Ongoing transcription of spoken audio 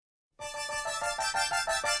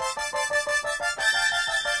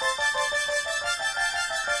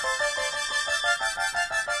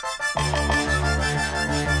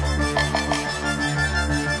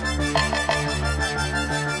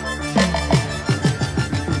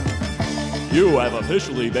You have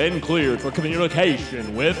officially been cleared for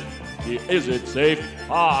communication with the Is It Safe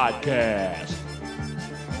podcast.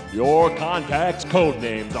 Your contact's code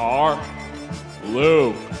names are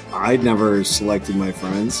Luke. I never selected my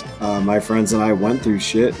friends. My friends and I went through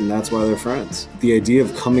shit, and that's why they're friends. The idea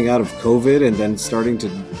of coming out of COVID and then starting to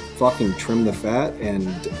fucking trim the fat and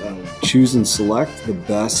choose and select the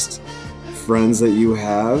best friends that you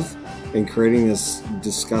have and creating this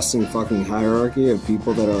disgusting fucking hierarchy of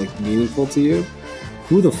people that are like meaningful to you.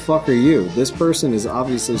 Who the fuck are you? This person is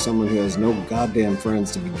obviously someone who has no goddamn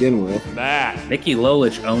friends to begin with. Matt. Mickey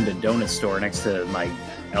Lolich owned a donut store next to my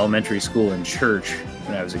elementary school and church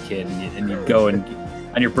when I was a kid, and you'd go and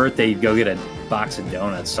on your birthday you'd go get a box of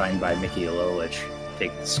donuts signed by Mickey Lolich,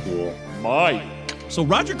 take it to school. Mike. So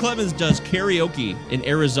Roger Clemens does karaoke in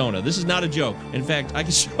Arizona. This is not a joke. In fact, I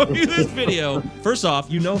can show you this video. First off,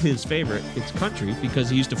 you know his favorite. It's country because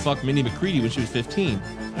he used to fuck Minnie McCready when she was 15.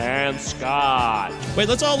 And Scott. Wait,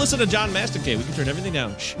 let's all listen to John Masticate. We can turn everything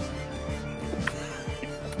down. Shh.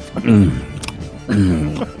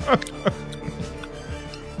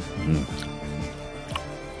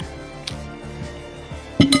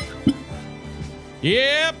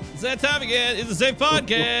 Yep, it's that time again. It's the Safe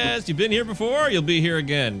Podcast. You've been here before, you'll be here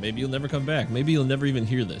again. Maybe you'll never come back. Maybe you'll never even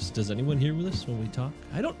hear this. Does anyone hear this when we talk?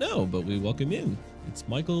 I don't know, but we welcome in. It's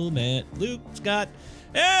Michael, Matt, Luke, Scott.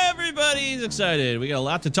 Everybody's excited. We got a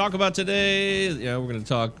lot to talk about today. You know, we're going to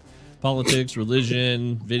talk politics,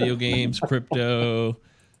 religion, video games, crypto,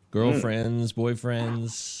 girlfriends,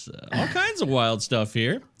 boyfriends, all kinds of wild stuff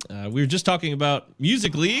here. We were just talking about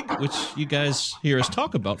Music League, which you guys hear us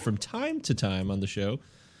talk about from time to time on the show.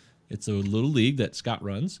 It's a little league that Scott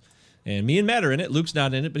runs, and me and Matt are in it. Luke's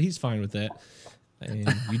not in it, but he's fine with that.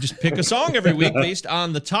 And we just pick a song every week based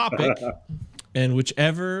on the topic, and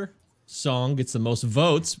whichever song gets the most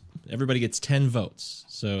votes, everybody gets 10 votes.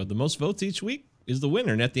 So the most votes each week is the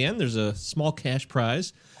winner, and at the end there's a small cash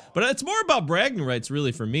prize. But it's more about bragging rights,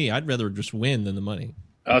 really, for me. I'd rather just win than the money.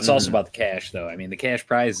 Oh, it's also about the cash, though. I mean, the cash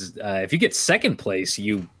prize is if you get second place,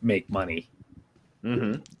 you make money.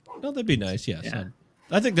 Mm-hmm. Well, that'd be nice, yes. Yeah.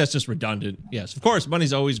 I think that's just redundant. Yes, of course,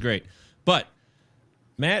 money's always great. But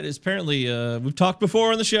Matt is apparently, we've talked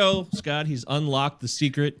before on the show, Scott, he's unlocked the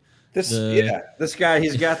secret. This guy,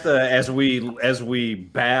 he's got the as we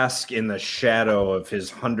bask in the shadow of his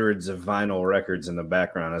hundreds of vinyl records in the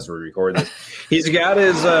background as we record this. He's got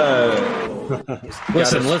his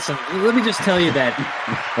listen, let me just tell you that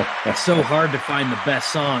it's so hard to find the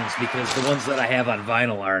best songs because the ones that I have on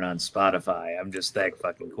vinyl aren't on Spotify. I'm just that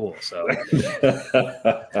fucking cool. So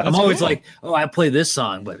I'm always like, oh, I play this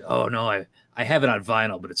song, but oh no, I have it on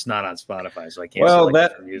vinyl, but it's not on Spotify, so I can't. Well,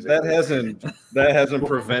 that hasn't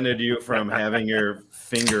prevented you from having your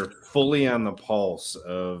finger fully on the pulse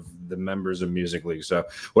of the members of Music League. So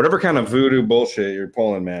whatever kind of voodoo bullshit you're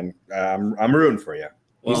pulling, man, I'm rooting for you.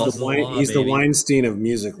 Well, he's the Weinstein of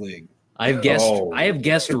Music League. I have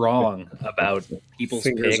guessed wrong about people's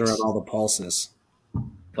fingers picks. around all the pulses.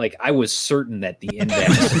 Like, I was certain that the index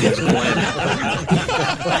is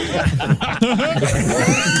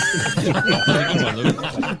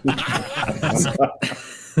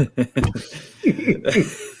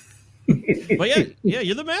But yeah,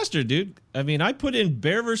 you're the master, dude. I mean, I put in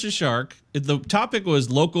Bear versus Shark. The topic was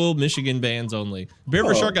local Michigan bands only. Bear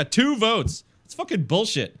versus Shark got 2 votes. It's fucking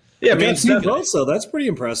bullshit. Yeah, man, 2 votes, though. That's pretty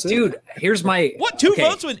impressive. Dude, here's my... What, 2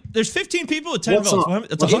 votes when there's 15 people with 10 votes?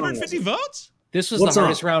 That's 150 votes? This was the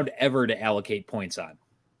hardest round ever to allocate points on.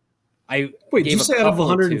 Wait, did you say out of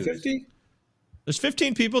 150? There's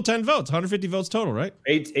 15 people, 10 votes. 150 votes total, right?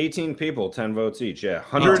 18 people, 10 votes each. Yeah,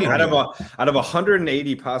 100 out of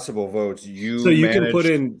 180 possible votes. You can put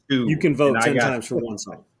in. You can vote 10 times for one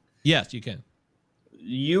song. Yes, you can.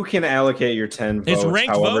 You can allocate your 10 votes. It's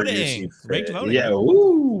ranked voting. Ranked voting. Yeah.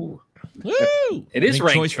 Woo. Woo. It is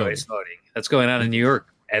ranked choice voting. That's going on in New York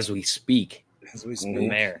as we speak.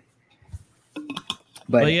 There.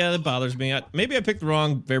 But yeah, that bothers me. Maybe I picked the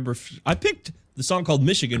wrong I picked the song called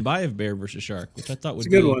Michigan by Bear vs. Shark, which I thought would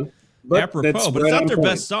be a good one. Apropos, but it's not their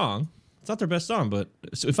best song. It's not their best song, but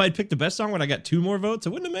so if I'd picked the best song when I got 2 more votes, it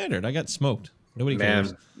wouldn't have mattered. I got smoked. Nobody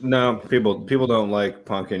cares. No, people don't like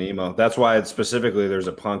punk and emo. That's why it's specifically there's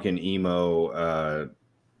a punk and emo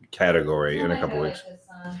category in a couple weeks.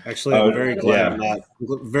 Actually, I'm very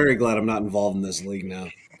glad I'm not involved in this league now.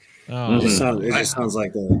 Oh. It just sounds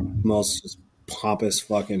like the most just pompous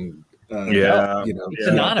fucking it's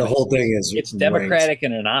anonymous. The whole thing is democratic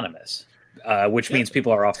and anonymous, which means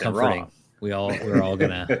people are often wrong. We're all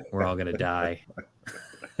gonna die.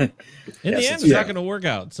 In the end, it's not gonna work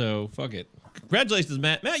out. So fuck it. Congratulations,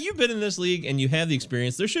 Matt. Matt, you've been in this league and you have the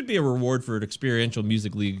experience. There should be a reward for an experiential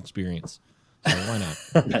Music League experience. So why not?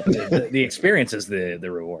 The experience is the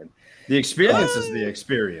reward. The experience is the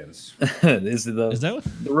experience. Is that what?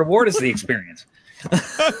 The reward is the experience.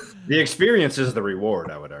 The experience is the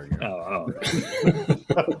reward, I would argue. Oh.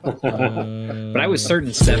 But I was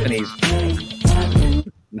certain Stephanie's.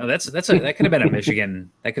 No, that could have been a Michigan.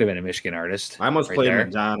 That could have been a Michigan artist. I almost right played there.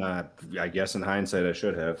 Madonna. I guess in hindsight, I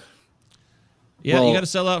should have. Yeah, Well- you got to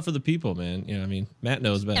sell out for the people, man. You know, I mean, Matt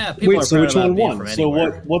knows best. Yeah, people Wait, are so proud which about one being won? from So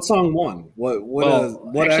anywhere. what song won?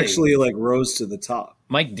 What actually like rose to the top?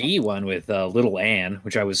 Mike D won with Little Ann,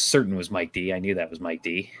 which I was certain was Mike D. I knew that was Mike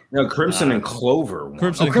D. No, Crimson and Clover. Won.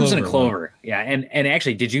 Crimson Crimson and Clover. Clover. Yeah, and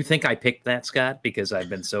actually, did you think I picked that, Scott? Because I've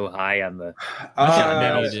been so high on the.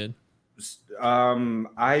 Yeah, you did.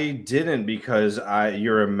 I didn't because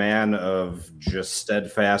you're a man of just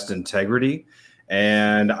steadfast integrity,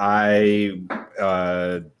 and I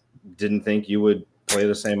didn't think you would play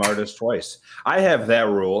the same artist twice. I have that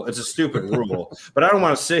rule. It's a stupid rule, but I don't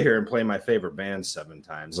want to sit here and play my favorite band 7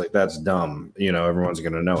 times. Like that's dumb. You know, everyone's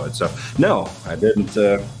going to know it. So no, I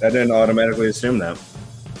didn't automatically assume that.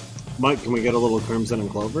 Mike, can we get a little Crimson and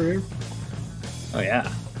Clover here? Oh yeah.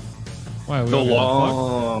 Why? The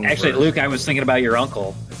long. Actually, version. Luke, I was thinking about your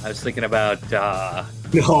uncle. I was thinking about.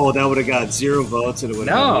 No, that would have got 0 votes and it would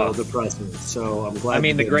have No. been a little depressing. So I'm glad. I mean,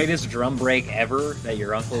 you the didn't. greatest drum break ever that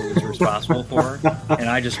your uncle was responsible for, and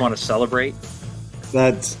I just want to celebrate.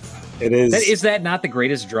 That it is. Is that not the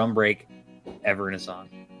greatest drum break ever in a song?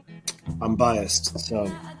 I'm biased, so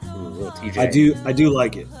Little TJ. I do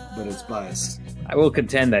like it, but it's biased. I will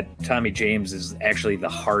contend that Tommy James is actually the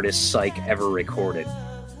hardest psych ever recorded.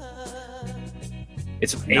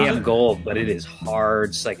 It's AM gold, but it is hard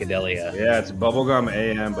psychedelia. Yeah, it's bubblegum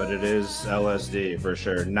AM, but it is LSD for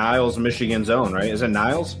sure. Niles, Michigan's own, right? Is it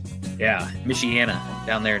Niles? Yeah, Michiana,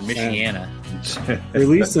 down there in Michiana.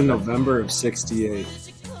 Released in November of '68.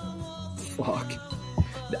 Fuck.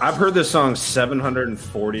 I've heard this song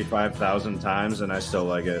 745,000 times, and I still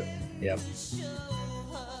like it. Yep.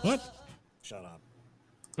 What? Shut up.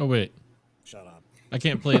 Oh wait, Shut up. I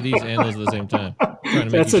can't play these and those at the same time. I'm trying to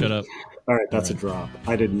make That's you a- shut up. All right, that's a drop.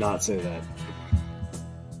 I did not say that.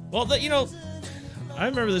 Well, I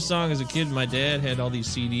remember this song as a kid. My dad had all these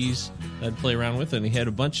CDs that I'd play around with, and he had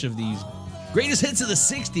a bunch of these greatest hits of the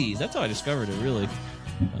 60s. That's how I discovered it, really.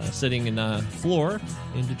 Sitting in floor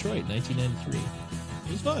in Detroit, 1993.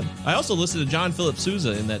 It was fun. I also listened to John Philip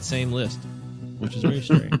Sousa in that same list, which is very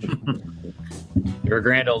strange. You're a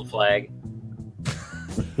grand old flag.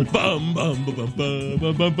 Bum, bum, bum, bum, bum,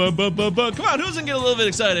 bum, bum, bum, bum, bum, bum. Come on, who doesn't get a little bit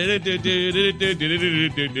excited?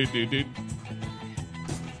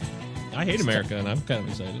 I hate America, and I'm kind of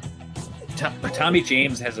excited. Tommy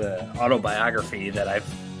James has an autobiography that I've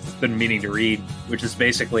been meaning to read, which is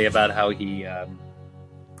basically about how he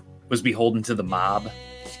was beholden to the mob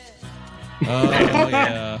Oh,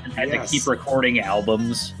 yeah. and had Yes. to keep recording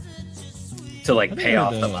albums to like I think pay I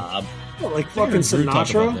off heard the that. mob. What, like I fucking heard Drew talk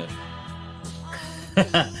about Sinatra?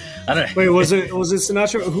 that. I don't know. Wait, was it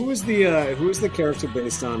Sinatra? Who was the character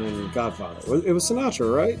based on in Godfather? It was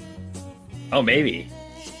Sinatra, right? Oh, maybe.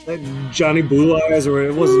 Johnny Blue Eyes, or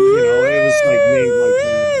it wasn't. You know, it was like named like.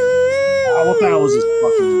 What the hell was his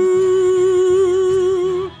fucking?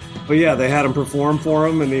 But yeah, they had him perform for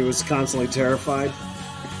him, and he was constantly terrified.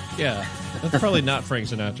 Yeah, that's probably not Frank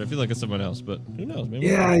Sinatra. I feel like it's someone else, but who knows? Maybe.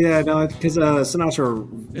 Yeah, no, because Sinatra.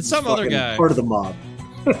 It's some was other fucking guy. part of the mob.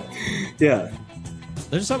 Yeah.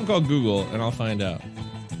 There's something called Google, and I'll find out.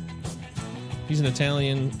 He's an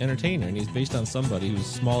Italian entertainer, and he's based on somebody who's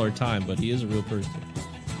smaller time, but he is a real person.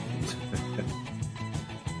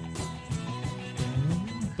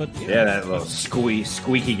 But Yeah, that little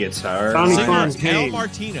squeaky guitar. Tommy singer Fontaine. Al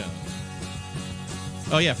Martino.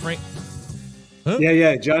 Oh yeah, Frank.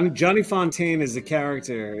 Yeah. Johnny Fontaine is the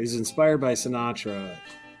character. He's inspired by Sinatra.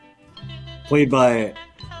 Played by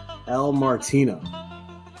Al Martino.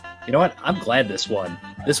 You know what? I'm glad this won.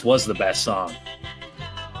 This was the best song.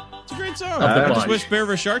 It's a great song. Of the I just bunch. wish Bear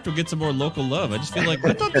vs. Shark would get some more local love. I just feel like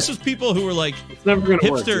I thought this was people who were like It's never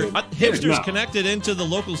gonna work. dude. hipsters No. connected into the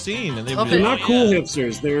local scene, and they Tough were They're it. not like, cool yeah.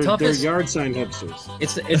 hipsters. They're Toughest- yard sign hipsters.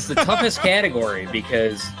 It's the toughest category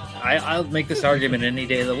because I'll make this argument any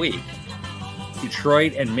day of the week.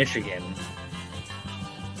 Detroit and Michigan,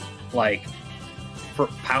 like for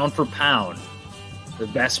pound, the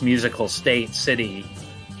best musical city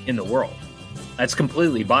in the world. That's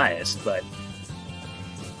completely biased, but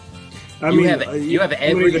I You mean, have- you have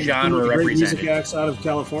every some of the genre great represented. Music acts out of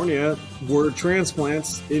California were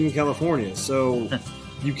transplants in California, so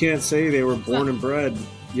you can't say they were born and bred.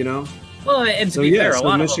 You know. well, and to So be yeah, fair, a so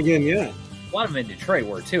lot Michigan, yeah. lot of them in Detroit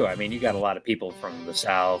were too. I mean, you got a lot of people from the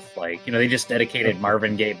South. Like, they just dedicated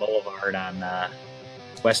Marvin Gaye Boulevard on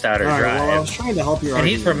West Outer All right, Drive. well, I was trying to help you. And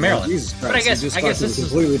he's from Maryland. Jesus Christ, But I guess this is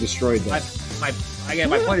completely destroyed that.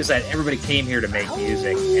 my point is that everybody came here to make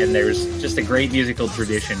music, and there's just a great musical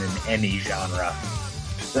tradition in any genre.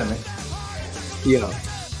 Yeah.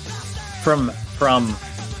 From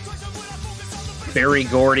Barry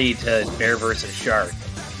Gordy to Bear versus Shark.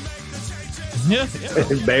 Yeah.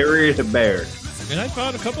 Barry to bear. And I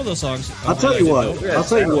found a couple of those songs. I'll tell you what. I'll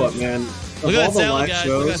tell you what, man. Look at that Of all the salad, live guys.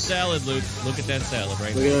 shows, Look at that salad, Luke. Look at that salad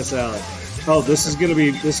right Look there. at that salad. Oh, this is gonna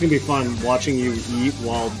be fun watching you eat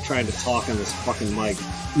while trying to talk on this fucking mic.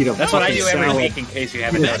 That's what I fucking do every salad. week in case you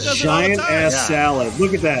haven't Eat a Matt noticed. does it all the giant time. ass Yeah. salad.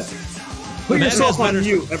 Look at that. Put Matt yourself does on better-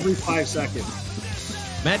 mute every 5 seconds.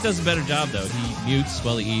 Matt does a better job, though. He mutes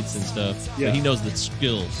while he eats and stuff. Yeah. But he knows the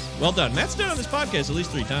skills. Well done. Matt's done on this podcast at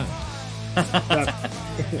least 3 times.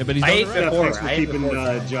 Yeah, but he's I done ate it right. Yeah, before. thanks for I ate keeping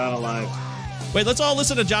before. John alive. Wait, let's all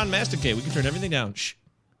listen to John Masticate. We can turn everything down. Shh.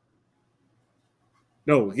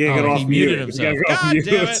 No, you can't get off he mute. muted You himself. gotta go off God mute.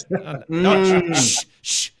 damn it. No, shh,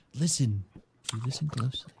 shh. Listen. You listen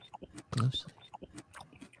closely. Closely.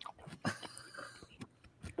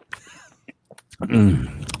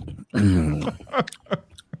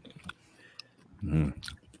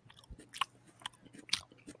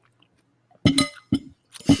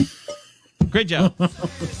 Great job.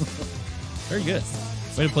 Very good.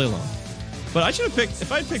 Way to play along. But I should have picked,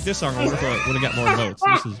 if I had picked this song, I would have got more votes.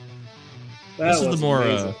 This is the more,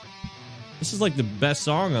 this is like the best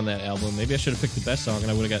song on that album. Maybe I should have picked the best song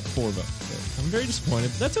and I would have got 4 votes. But I'm very disappointed,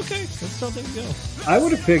 but that's okay. That's how things go. I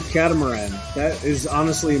would have picked Catamaran. That is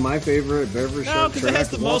honestly my favorite Beverly No, Shark because it track has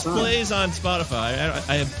the of all most time. plays on Spotify.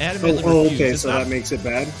 I have adamantly Oh, refused. okay, It's so not, that makes it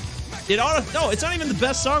bad. no, it's not even the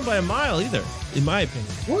best song by a mile either, in my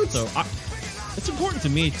opinion. What? So it's important to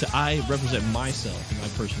me I represent myself and my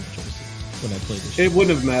personal choices when I play this shit. It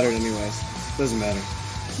wouldn't have mattered anyways. Doesn't matter.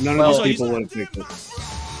 None Well, of these people would have picked it.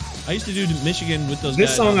 I used to do Michigan with those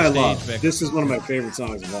This guys song on I stage love. back. This is one of my favorite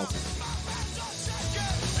songs of all time.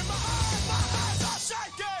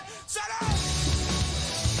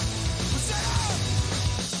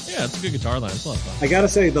 Yeah, it's a good guitar line. It's a lot of fun. I gotta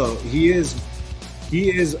say though, he is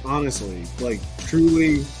honestly like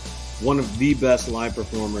truly one of the best live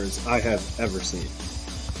performers I have ever seen.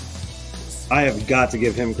 I have got to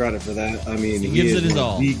give him credit for that. I mean, He he gives is it his one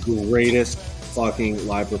all. of the greatest fucking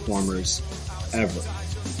live performers ever.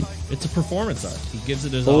 It's a performance art. He gives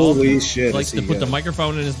it his all. Holy He shit, likes is to he put the good.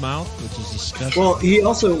 microphone in his mouth, which is disgusting. Well, he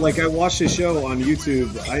also I watched his show on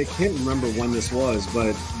YouTube. I can't remember when this was,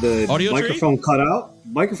 but the Audio Tree?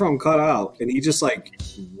 microphone cut out, and he just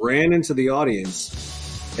ran into the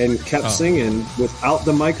audience and kept singing without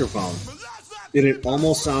the microphone, and it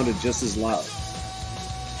almost sounded just as loud.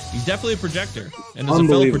 He's definitely a projector. And as a fellow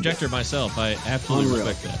Unbelievable. projector myself, I absolutely Unreal.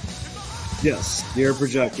 respect that. Yes, you're a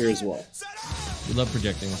projector as well. We love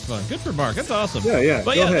projecting. It's fun. Good for Mark. That's awesome. Yeah.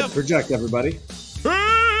 But Go ahead, no- project, everybody.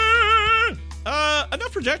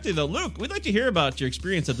 Enough projecting though. Luke, we'd like to hear about your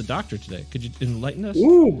experience at the doctor today. Could you enlighten us?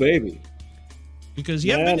 Ooh, baby. Because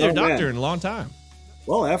you haven't been to your Man, oh, doctor man. in a long time.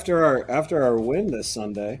 Well, after our win this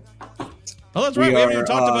Sunday. Oh, that's right. We haven't even are,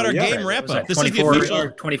 talked about our yeah. game wrap Was that up. This is the 24 official.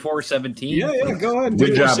 24-17. Yeah, go ahead. Good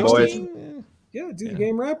do job, it. boys. Yeah, do the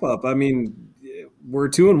game wrap up. I mean, we're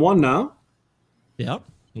 2-1 now. Yeah,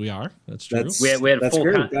 we are. That's true. That's- We had That's full,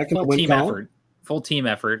 great. Back in the full win team column. effort. Full team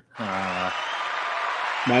effort.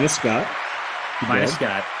 Minus Scott. Minus did.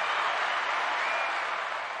 Scott.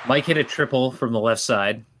 Mike hit a triple from the left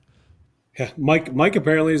side. Yeah, Mike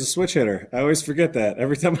apparently is a switch hitter. I always forget that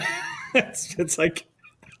every time. it's like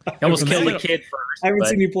He almost killed Amazing. the kid first. I haven't but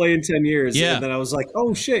seen you play in 10 years. Yeah. And then I was like,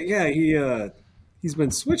 oh shit, yeah, he's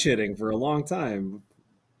been switch hitting for a long time.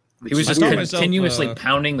 he was I just told myself, continuously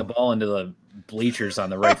pounding the ball into the bleachers on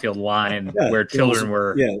the right field line Yeah, where he children almost-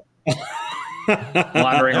 were yeah.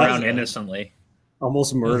 wandering around innocently.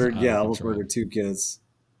 Almost murdered. out of Yeah, almost control. murdered 2 kids.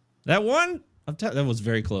 That one, that was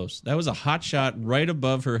very close. That was a hot shot right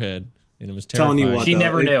above her head, and it was Telling terrifying. you what, She though,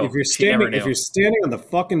 never knew. If you're She never standing, if knew. you're standing on the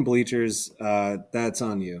fucking bleachers, that's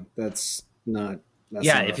on you. That's not. That's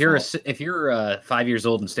Yeah, not if our you're fault. if you're 5 years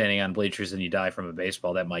old and standing on bleachers and you die from a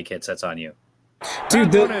baseball that Mike hits, that's on you.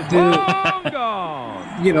 Dude, the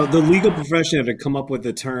the legal profession had to come up with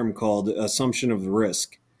a term called assumption of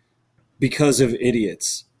risk because of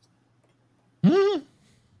idiots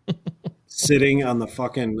sitting on the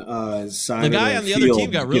fucking side. The guy of on the the other field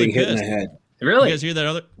team got really getting hit in the pissed. head. Really? You guys hear that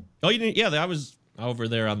other? Oh, you didn't? Yeah, I was over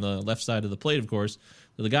there on the left side of the plate, of course.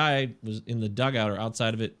 The guy was in the dugout or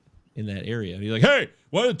outside of it, in that area. And he's like, hey,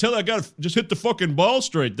 why did tell that guy to just hit the fucking ball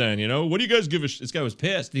straight then, you know? What do you guys give a This guy was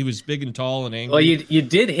pissed. He was big and tall and angry. Well, you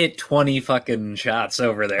did hit 20 fucking shots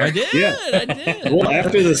over there. I did. Yeah. I did. Well,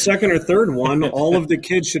 after the second or third one, all of the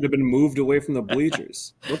kids should have been moved away from the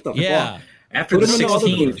bleachers. What the Yeah. fuck? After Put the them in the other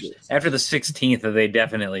 16th, bleachers. after the 16th, they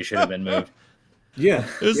definitely should have been moved. Yeah,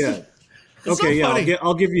 It's- yeah. It's Okay, so yeah. funny.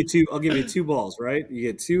 I'll give you two. I'll give you 2 balls. Right, you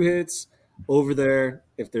get 2 hits over there.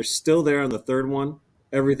 If they're still there on the third one,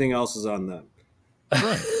 everything else is on them.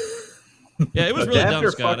 Right. Yeah, it was really Adapt dumb,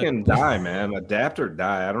 or Scott. fucking die, man. Adapt or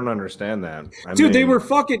die. I don't understand that. Dude, they were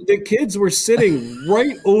fucking. The kids were sitting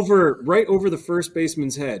right over the first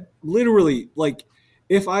baseman's head. Literally, like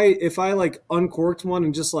if I like uncorked one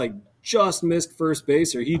and just missed first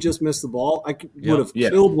base or he just missed the ball, I would have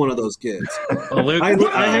killed one of those kids. Well, Luke,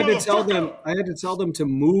 I had to tell them. I had to tell them to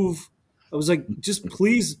move. I was like, just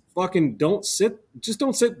please, fucking don't sit. Just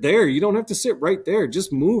don't sit there. You don't have to sit right there.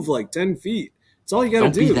 Just move like 10 feet. That's all you got to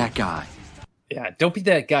do. Don't be that guy. yeah, don't be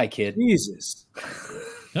that guy, kid. Jesus,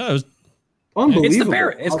 No, it was, unbelievable.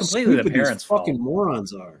 It's how completely the stupid these parents' fault. fucking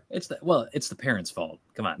morons are. It's the parents' fault.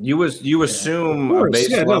 Come on. You assume Of a course, base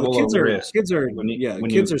yeah, no, level the kids of are risk. kids are When you-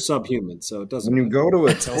 kids are subhuman, so it doesn't. When you go to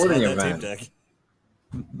a Tell us sporting about that tape event, deck.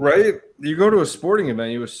 right? You go to a sporting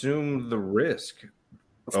event, you assume the risk.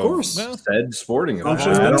 Of course. well, Said sporting I'm event.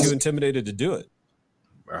 sure I'm that's- too intimidated to do it.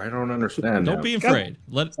 I don't understand. don't that. be afraid.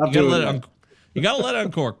 You Stop gotta let doing it. You gotta let it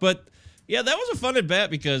uncork. But yeah, that was a fun at bat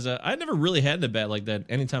because I never really had a bat like that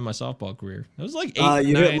anytime my softball career. It was like 8,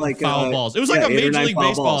 you 9 hit like, foul balls. It was yeah, like a 8 or Major 9 League foul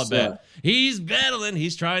Baseball balls, at bat. He's battling.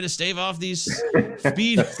 He's trying to stave off these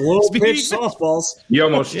speed. Slow pitch softballs. You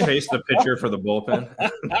almost chased the pitcher for the bullpen.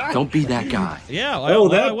 Don't be that guy. Yeah, Oh,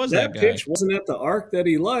 I was that guy. pitch wasn't at the arc that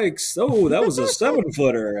he likes. Oh, that was a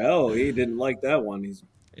 7-footer. Oh, he didn't like that one. He's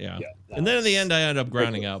Yeah. And then in the end, I ended up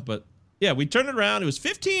grounding out. But yeah, we turned it around. It was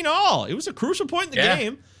 15 all. It was a crucial point in the Yeah.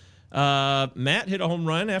 game. Matt hit a home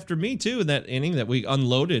run after me too in that inning that we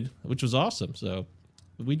unloaded, which was awesome. So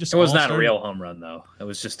we just It was all not a started- real home run though. It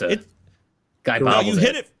was just a It- guy No, No, bobbled you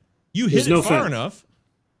hit it. You hit There's it no far fence. enough.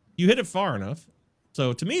 You hit it far enough.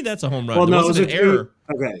 So to me, that's a home run. well, There no, it was wasn't a an error.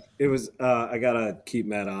 Okay, it was. I gotta keep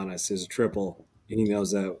Matt honest. It was a triple. He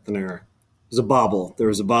knows that with an error. It was a bobble. There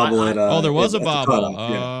was a bobble at. Oh, there was at a the bobble.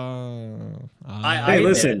 cutoff, yeah. I Hey,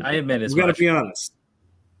 listen. I admit as You gotta much. be honest.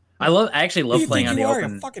 I actually love you playing think on you the are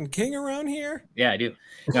open. a fucking king around here? Yeah, I do.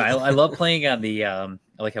 No, I love playing on the. I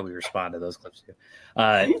like how we respond to those clips too.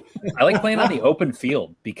 I like playing on the open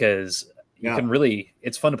field because you Yeah. can really.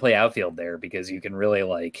 It's fun to play outfield there because you can really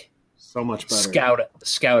like So much better.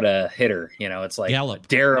 scout a hitter. You know, it's like Gallop.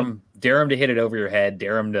 dare him to hit it over your head,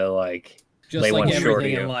 dare him to like Just lay like one short of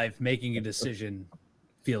everything you. in life, making a decision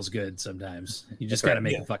feels good sometimes. You just That's got to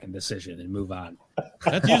right. make a fucking decision and move on.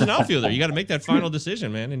 That's using outfielder. You got to make that final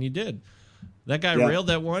decision, man, and you did. That guy Yeah. railed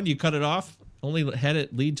that one. You cut it off. Only had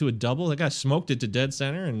it lead to a double. That guy smoked it to dead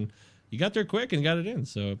center, and you got there quick and got it in.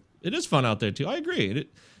 So it is fun out there too. I agree.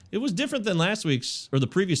 It was different than last week's or the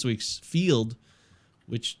previous week's field,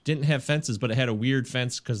 which didn't have fences, but it had a weird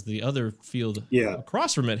fence because the other field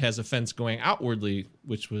across from it has a fence going outwardly,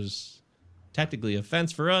 which was technically a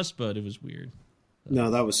fence for us, but it was weird.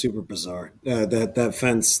 No, that was super bizarre. That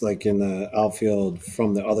fence, like in the outfield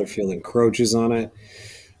from the other field, encroaches on it.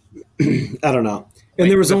 I don't know. And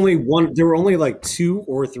there was only one. There were only like 2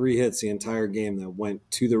 or 3 hits the entire game that went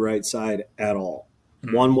to the right side at all.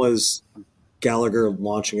 One was Gallagher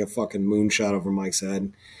launching a fucking moonshot over Mike's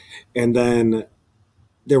head, and then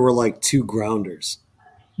there were like 2 grounders.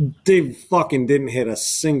 They fucking didn't hit a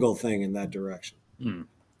single thing in that direction.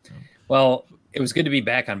 Well, it was good to be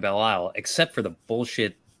back on Belle Isle, except for the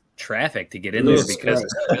bullshit traffic to get in there Jesus because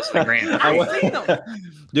Christ. it's the Grand.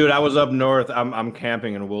 Dude, I was up north. I'm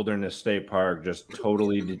camping in Wilderness State Park, just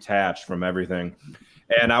totally detached from everything.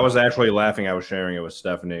 And I was actually laughing. I was sharing it with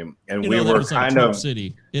Stephanie, and You we know that were was like kind Trump of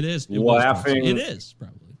City. It is. It was Trump City. laughing. It is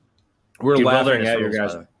probably. We're Dude, laughing Wilderness at your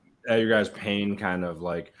rules, guys pain, kind of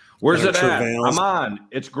like, where's Yeah, it at? travails. I'm on.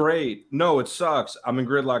 It's great. No, it sucks. I'm in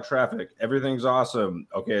gridlock traffic. Everything's awesome.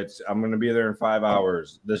 Okay, I'm gonna be there in 5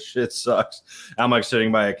 hours. This shit sucks. I'm like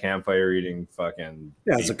sitting by a campfire eating fucking.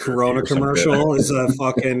 Yeah, it's a beef Corona jerky or some shit. commercial. It's a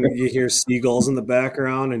fucking. You hear seagulls in the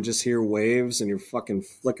background and just hear waves, and you fucking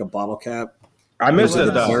flick a bottle cap. I miss it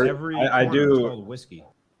Well, though. Every I corner do. is called whiskey.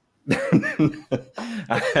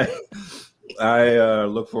 I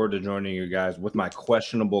look forward to joining you guys with my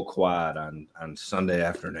questionable quad on Sunday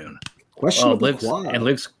afternoon. Questionable Luke's, quad. and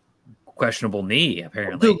Luke's questionable knee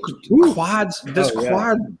apparently. Dude, quads, this Oh, yeah.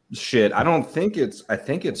 quad shit. I think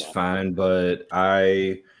it's fine, but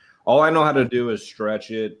all I know how to do is stretch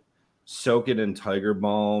it soak it in Tiger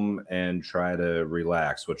Balm and try to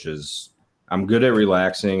relax, which is I'm good at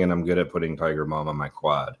relaxing and I'm good at putting Tiger Balm on my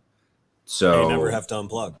quad. So you never have to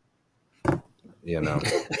unplug. You know,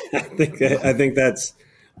 I think that's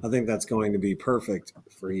going to be perfect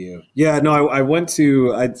for you. Yeah, no, I went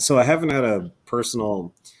to I haven't had a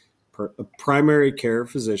primary care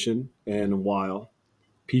physician in a while.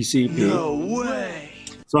 PCP. No way.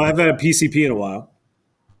 So I've had a PCP in a while.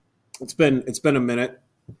 It's been a minute,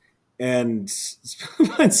 and it's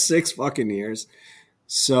been 6 fucking years.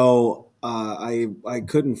 So I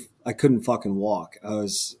couldn't fucking walk. I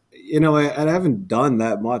was, I haven't done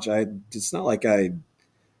that much. It's not like I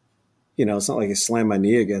slammed my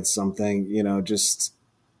knee against something. Just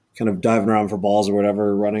kind of diving around for balls or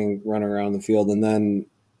whatever, running around the field, and then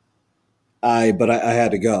I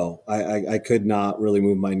had to go. I could not really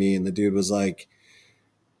move my knee, and the dude was like,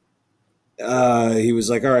 he was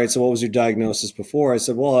like, all right, so what was your diagnosis before? I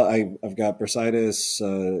said, well, I've got bursitis,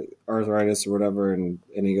 arthritis or whatever. And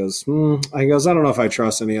he goes, I don't know if I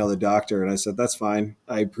trust any other doctor. And I said, that's fine.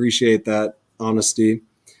 I appreciate that honesty.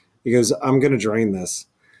 He goes, I'm going to drain this.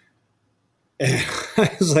 And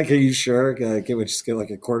I was like, are you sure? Can we just get like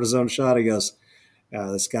a cortisone shot? He goes, yeah,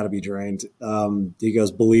 that's got to be drained. He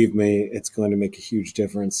goes, believe me, it's going to make a huge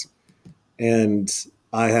difference. And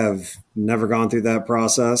I have never gone through that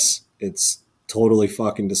process. It's totally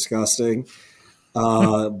fucking disgusting.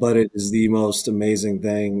 But it is the most amazing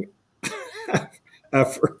thing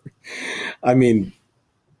ever. I mean,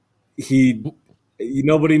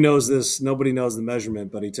 nobody knows this. Nobody knows the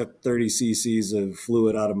measurement, but he took 30 cc's of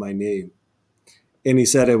fluid out of my knee. And he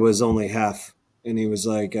said it was only half. And he was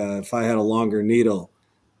like, if I had a longer needle,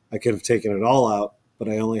 I could have taken it all out, but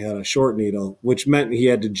I only had a short needle, which meant he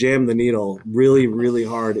had to jam the needle really, really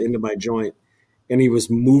hard into my joint. And he was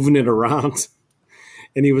moving it around,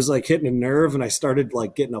 and he was like hitting a nerve, and I started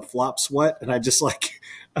like getting a flop sweat, and I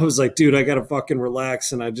was like, dude, I gotta fucking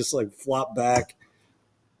relax, and I just like flopped back.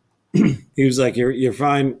 He was like, you're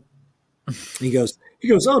fine. He goes,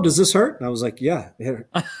 oh, does this hurt? And I was like, yeah,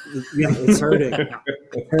 it's hurting.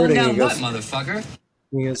 It's hurting. Down what, motherfucker?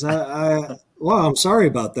 He goes, well, I'm sorry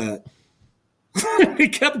about that. He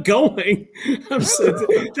kept going. That's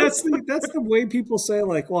the way people say,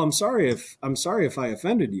 like, well, I'm sorry if I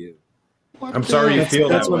offended you. I'm sorry you feel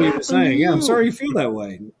that way. That's what he was saying. Yeah, I'm sorry you feel that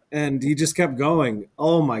way. And he just kept going.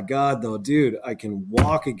 Oh my God, though, dude, I can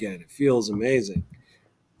walk again. It feels amazing.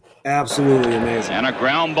 Absolutely amazing. And a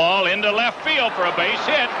ground ball into left field for a base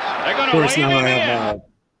hit. They're going to wave him in.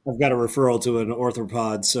 I've got a referral to an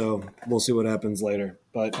orthopod, so we'll see what happens later.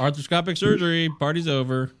 But arthroscopic surgery, party's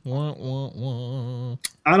over. Wah, wah, wah.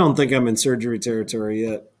 I don't think I'm in surgery territory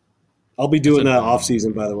yet. I'll be doing that off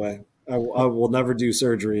season, by the way. I will never do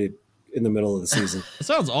surgery in the middle of the season. That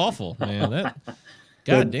sounds awful, man.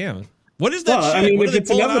 God damn. What is that shit? I mean, if it's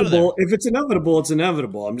inevitable, it's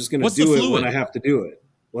inevitable. I'm just going to do it when I have to do it.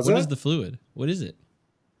 What is the fluid? What is it?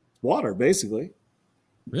 Water, basically.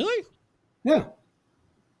 Really? Yeah.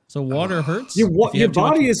 So water hurts? Your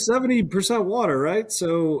body is 70% water, right?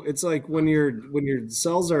 So it's like when your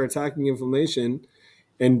cells are attacking inflammation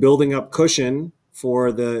and building up cushion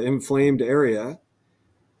for the inflamed area,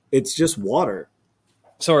 it's just water.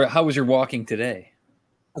 Sorry, how was your walking today?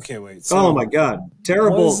 Okay, wait. So oh my God,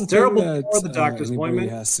 terrible before the doctor's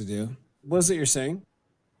appointment. Has to do. What is it you're saying?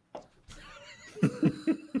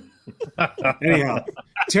 Anyhow,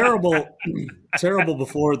 terrible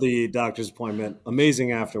before the doctor's appointment.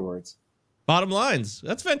 Amazing afterwards. Bottom lines.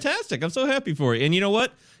 That's fantastic. I'm so happy for you. And you know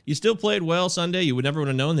what? You still played well Sunday. You would never would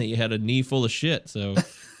have known that you had a knee full of shit. So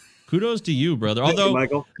kudos to you, brother. Although,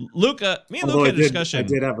 Michael. Luke, me and Luke had a discussion. I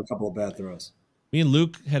did have a couple of bad throws. Me and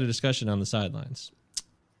Luke had a discussion on the sidelines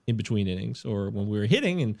in between innings or when we were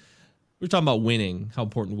hitting, and we were talking about winning, how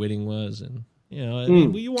important winning was. And,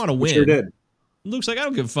 you want to win. Sure did. Luke's like, I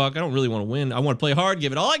don't give a fuck. I don't really want to win. I want to play hard,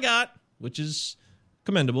 give it all I got, which is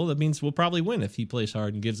commendable. That means we'll probably win if he plays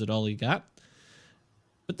hard and gives it all he got.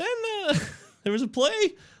 But then there was a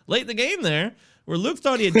play late in the game there where Luke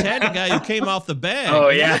thought he had tagged a guy who came off the bag. Oh,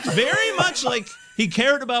 yeah. Very much like he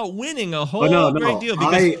cared about winning a whole great deal.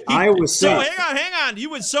 I was so hang on. You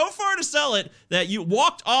went so far to sell it that you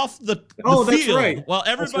walked off the field right. while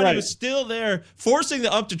everybody was still there, forcing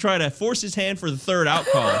the ump to try to force his hand for the third out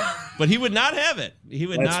call. But he would not have it. He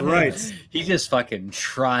would not have it. He just fucking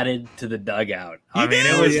trotted to the dugout.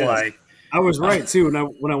 It was like... I was right, too.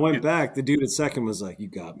 When I went back, the dude at second was like, you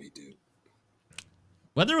got me, dude.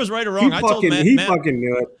 Whether it was right or wrong, I fucking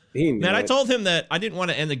knew it. He knew Matt, it. I told him that I didn't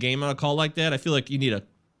want to end the game on a call like that. I feel like you need a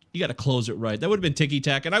You got to close it right. That would have been ticky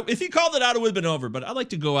tack. And if he called it out, it would have been over. But I like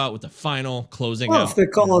to go out with the final closing Well, out. if the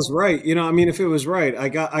call is right, I mean, if it was right, I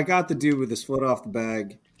got the dude with his foot off the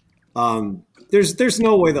bag. There's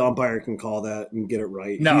no way the umpire can call that and get it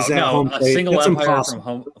right. No, He's at home a plate. single That's umpire impossible.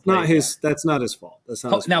 from home. Not his. That's not his fault. That's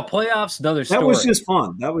not his Now fault. playoffs, another story. That was just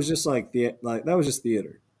fun. That was just like that was just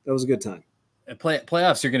theater. That was a good time.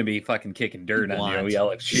 Playoffs. You're going to be fucking kicking dirt on you.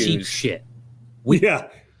 Alex Cheap shoes. shit. Yeah.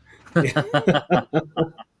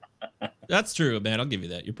 That's true, man. I'll give you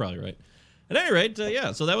that. You're probably right. At any rate,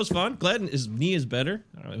 yeah, so that was fun. Glad his knee is better.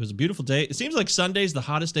 It was a beautiful day. It seems like Sunday's the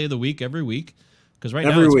hottest day of the week every week because right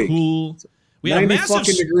now Every it's week. cool. We had 90 a massive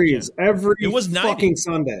fucking degrees every It was 90. fucking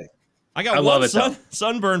Sunday. I got love one it, though.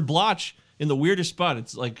 sunburn blotch in the weirdest spot.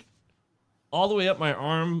 It's like all the way up my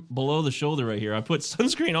arm below the shoulder right here. I put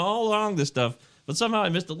sunscreen all along this stuff, but somehow I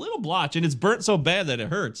missed a little blotch, and it's burnt so bad that it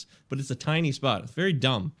hurts. But it's a tiny spot. It's very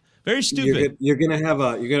dumb, very stupid. You're gonna have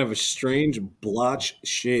a strange blotch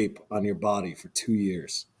shape on your body for 2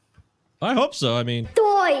 years. I hope so. I mean,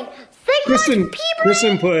 Kristen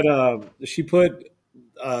put she put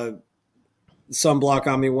sunblock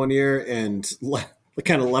on me one year and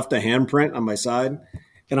kind of left a handprint on my side.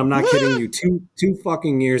 And I'm not kidding you. Two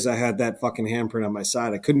fucking years I had that fucking handprint on my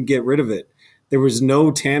side. I couldn't get rid of it. There was no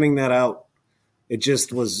tanning that out. It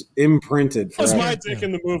just was imprinted. That was forever. my dick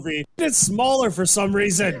in the movie. It's smaller for some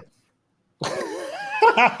reason.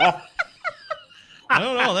 I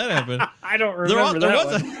don't know how that happened. I don't There remember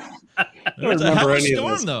was a remember hellish any of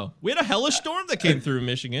storm, this. though. We had a hellish storm that came through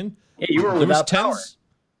Michigan. Yeah, you were There was without power.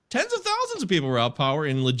 tens of thousands of people were out power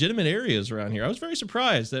in legitimate areas around here. I was very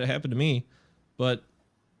surprised that it happened to me, but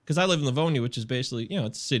because I live in Livonia, which is basically,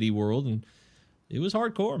 it's city world, and it was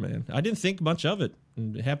hardcore, man. I didn't think much of it.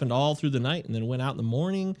 And it happened all through the night, and then went out in the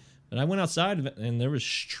morning, and I went outside, and there was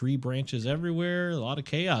tree branches everywhere, a lot of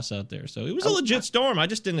chaos out there. So it was a legit storm. I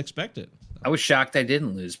just didn't expect it. I was shocked I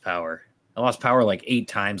didn't lose power. I lost power like 8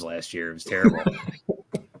 times last year. It was terrible.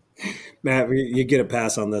 Matt, you get a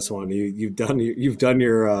pass on this one. You've done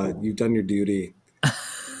your duty.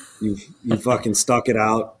 You fucking stuck it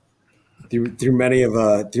out through many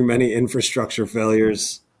infrastructure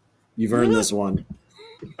failures. You've earned this one.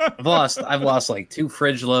 I've lost like 2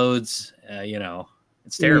 fridge loads.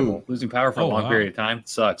 It's terrible. Losing power for a long period of time. It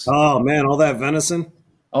sucks. Oh man, all that venison.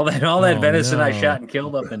 All that venison no. I shot and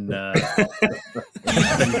killed up in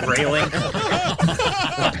Grayling.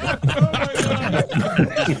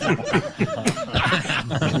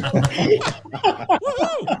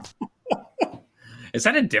 Is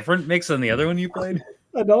that a different mix than the other one you played?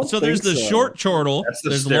 I don't. So think there's the short chortle. That's the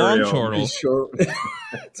There's the long stereo. chortle.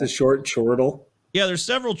 It's a short chortle. Yeah, there's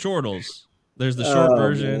several chortles. There's the short Oh,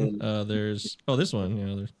 version. There's this one.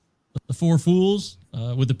 There's the Four Fools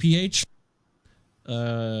with the PH.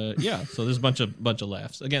 Yeah. So there's a bunch of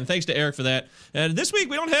laughs. Again, thanks to Eric for that. And this week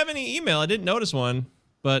we don't have any email. I didn't notice one,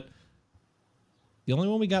 but the only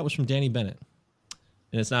one we got was from Danny Bennett,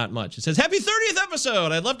 and it's not much. It says, "Happy 30th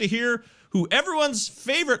episode. I'd love to hear who everyone's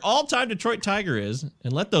favorite all-time Detroit Tiger is,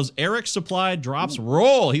 and let those Eric Supply drops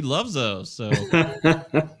roll. He loves those." So,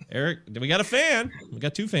 Eric, we got a fan. We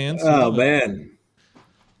got 2 fans. Oh man,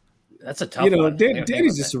 That's a tough one.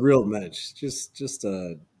 Danny's just a real mensch. Just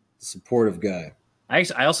a supportive guy. I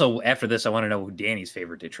also, after this, I want to know who Danny's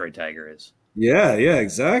favorite Detroit Tiger is. Yeah,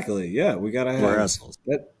 exactly. Yeah, we gotta We're have assholes.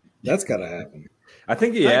 that's gotta happen. I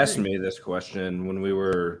think he asked me this question when we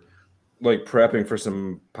were like prepping for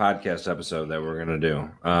some podcast episode that we're gonna do.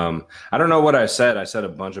 I don't know what I said. I said a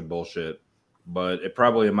bunch of bullshit, but it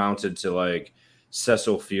probably amounted to like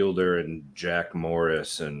Cecil Fielder and Jack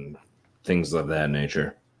Morris and things of that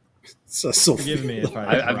nature. So Forgive me if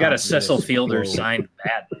I. I've got a Cecil Fielder signed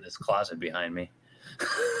bat in this closet behind me.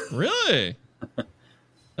 Really?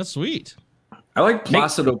 That's sweet. I like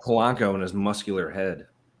Placido Polanco and his muscular head.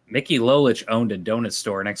 Mickey Lolich owned a donut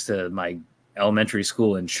store next to my elementary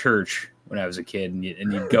school in church when I was a kid, and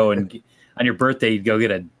you'd go and on your birthday you'd go get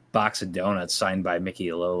a box of donuts signed by Mickey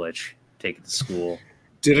Lolich, take it to school.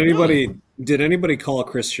 Did anybody call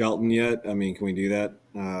Chris Shelton yet? I mean, can we do that?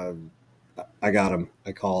 I got him.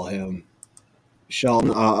 I call him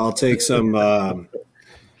Shelton. I'll take some.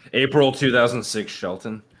 April 2006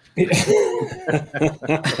 Shelton. It's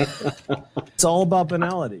all about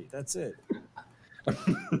banality. That's it.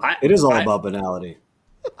 It is all about banality.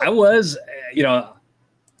 I was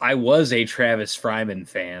a Travis Fryman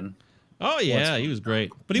fan. Oh yeah, he was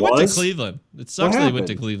great. But he went to Cleveland. It sucks that he went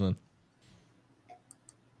to Cleveland.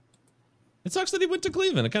 It sucks that he went to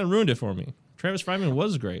Cleveland. It kind of ruined it for me. Travis Fryman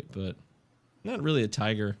was great, but not really a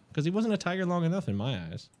Tiger because he wasn't a Tiger long enough in my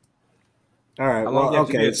eyes. All right. How long Well, do you have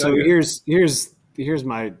to be okay. a So Tiger?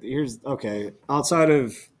 here's okay. Outside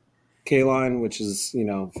of Kaline, which is,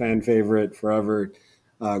 fan favorite forever.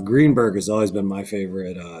 Greenberg has always been my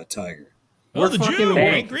favorite Tiger. Oh, the Jew,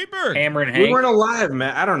 Hank Greenberg. Hammer and Hank. We weren't alive,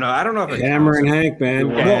 man. I don't know if Hammer and Hank,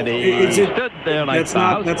 man. And he stood there like that's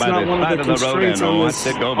not one of the constraints on this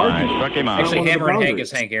argument. Struck him out. Actually, Hammer and Hank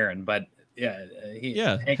is Hank Aaron, but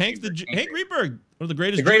Hank Greenberg, one of the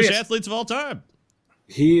greatest Jewish athletes of all time.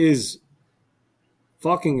 He is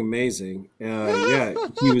fucking amazing. He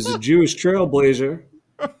was a Jewish trailblazer.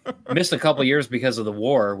 Missed a couple years because of the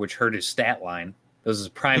war, which hurt his stat line. This is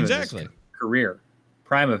prime of his career.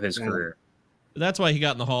 Prime of his career. That's why he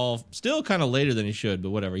got in the Hall still kind of later than he should,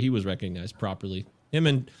 but whatever. He was recognized properly. Him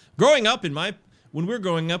and growing up when we were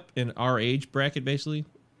growing up in our age bracket, basically,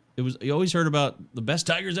 you always heard about the best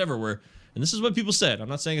Tigers ever were, and this is what people said. I'm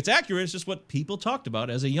not saying it's accurate. It's just what people talked about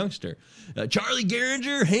as a youngster. Charlie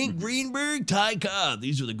Gehringer, Hank Greenberg, Ty Cobb.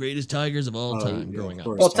 These were the greatest Tigers of all time growing up.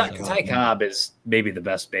 Well, Ty Cobb is maybe the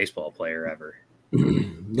best baseball player ever.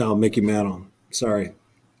 No, Mickey Mantle. Sorry.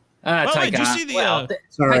 Ty did you see the?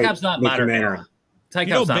 Ty Cobb's not modern era. Ty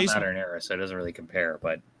Cobb's not baseball. modern era, so it doesn't really compare.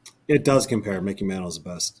 But it does compare. Mickey Mantle's the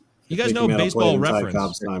best. You guys know Baseball Reference. Ty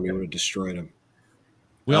Cobb's time, he would have destroyed him.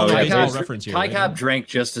 We all know Baseball Reference here. Ty Cobb drank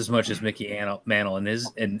just as much as Mickey Mantle, and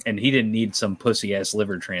he didn't need some pussy ass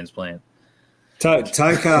liver transplant. Ty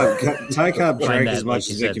Cobb drank as much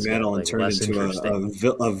as Mickey Mantle and turned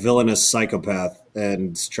into a villainous psychopath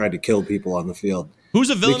and tried to kill people on the field. Who's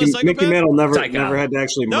a villainous psychopath? Mickey Mantle never had to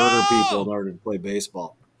actually murder people in order to play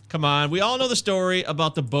baseball. Come on. We all know the story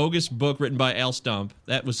about the bogus book written by Al Stump.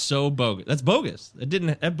 That was so bogus. That's bogus.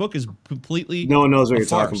 That book is completely No one knows what you're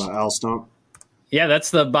talking about, Al Stump. Yeah,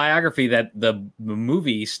 that's the biography that the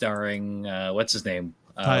movie starring what's his name?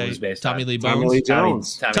 Was based Tommy on. Lee Bones. Tommy Lee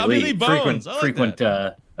Jones. Tommy Lee Bones. Frequent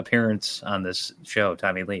appearance on this show,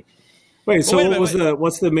 Tommy Lee. Wait, so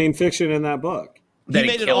what's the main fiction in that book? That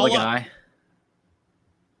he killed a guy.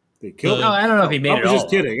 They killed him. No, I don't know if he made it all. I was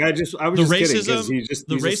just kidding. I was just kidding because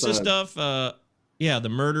the racist stuff. The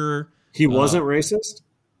murder. He wasn't racist.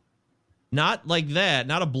 Not like that.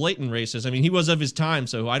 Not a blatant racist. I mean, he was of his time,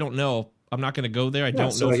 so I don't know. I'm not going to go there. I don't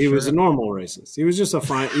know. So he was a normal racist. He was just a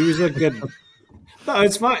fine. He was a good. No,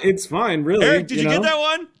 it's fine. It's fine, really. Eric, did you get that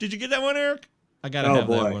one? Did you get that one, Eric? I gotta have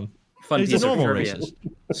that one. Fun He's piece a of normal trivia. racist.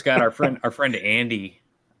 Scott, our friend Andy,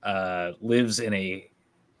 lives in a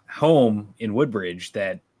home in Woodbridge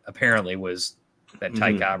that apparently was that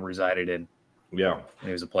Ty Cobb resided in. Yeah, when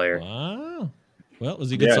he was a player. Wow. Well, was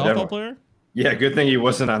he a good softball definitely. player? Yeah, good thing he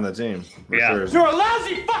wasn't on the team. Yeah. You're a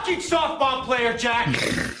lousy fucking softball player, Jack.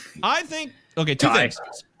 I think. Okay, two things.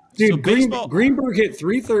 Dude, So baseball. Greenberg hit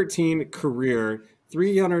 313 career,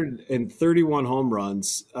 331 home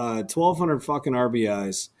runs, 1,200 fucking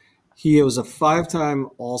RBIs. He was a 5-time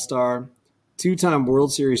All-Star, 2-time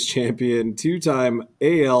World Series champion, 2-time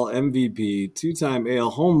AL MVP, 2-time AL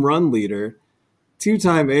home run leader,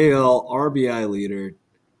 2-time AL RBI leader.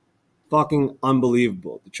 Fucking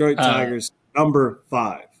unbelievable. Detroit Tigers, number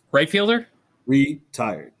 5. Right fielder?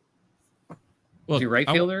 Retired. Well, he right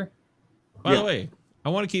fielder? By the way,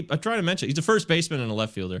 I'm trying to mention, he's a first baseman and a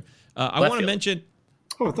left fielder. I want to mention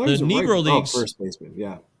I thought the he was a Negro Leagues. first baseman,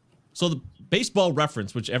 yeah. So the Baseball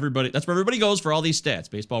Reference, that's where everybody goes for all these stats.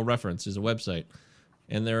 Baseball Reference is a website.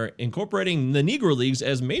 And they're incorporating the Negro Leagues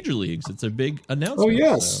as major leagues. It's a big announcement. Oh,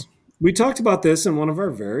 yes. So. We talked about this in one of our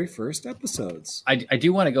very first episodes. I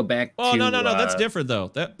do want to go back to... No. That's different, though.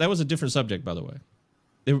 That was a different subject, by the way.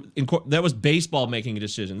 That was baseball making a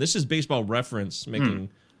decision. This is Baseball Reference making...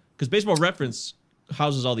 Because Baseball Reference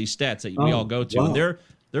houses all these stats that we all go to. Wow. And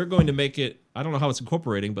they're going to make it... I don't know how it's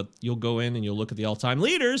incorporating, but you'll go in and you'll look at the all-time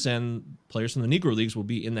leaders, and players from the Negro Leagues will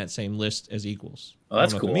be in that same list as equals. Oh,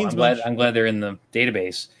 that's cool. I'm glad they're in the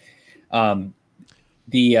database.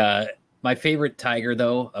 My favorite Tiger,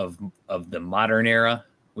 though, of the modern era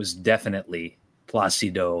was definitely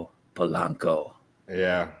Placido Polanco.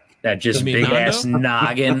 Yeah. That just big-ass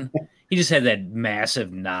noggin. He just had that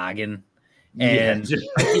massive noggin. And just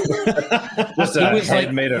a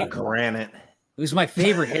head made of granite. He was my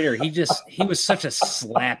favorite hitter. He was such a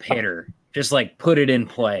slap hitter. Just like put it in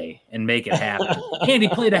play and make it happen. And he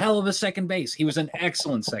played a hell of a second base. He was an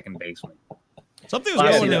excellent second baseman. Something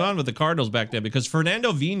was going on with the Cardinals back then because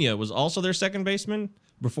Fernando Vina was also their second baseman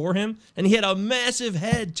before him, and he had a massive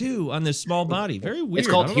head too on this small body. Very weird. It's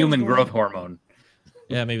called human growth hormone.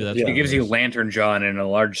 Yeah, maybe that's. It gives you lantern jaw and a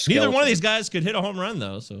large skeleton. Neither one of these guys could hit a home run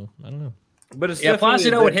though, so I don't know. But it's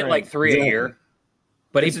Placido would hit like 3 a year,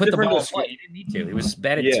 but he put the ball in play. He didn't need to. He was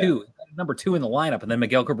batted 2, number 2 in the lineup, and then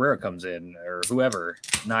Miguel Cabrera comes in or whoever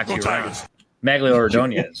knocks you around. Magglio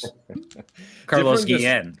Ordonez. Carlos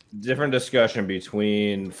Guillen. Different discussion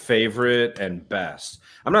between favorite and best.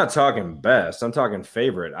 I'm not talking best. I'm talking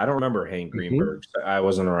favorite. I don't remember Hank Greenberg. I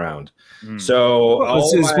wasn't around. So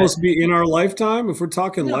this is supposed to be in our lifetime. If we're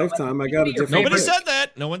talking lifetime, I got a different. Nobody said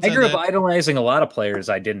that. No one said I grew that. up idolizing a lot of players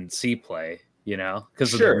I didn't see play,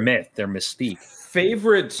 because of their myth, their mystique.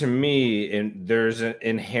 Favorite to me, and there's an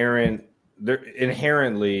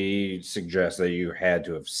inherently suggests that you had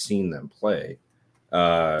to have seen them play.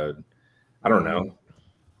 I don't know.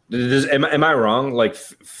 Am I wrong? Like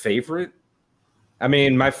favorite? I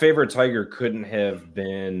mean, my favorite Tiger couldn't have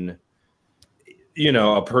been,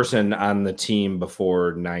 a person on the team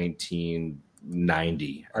before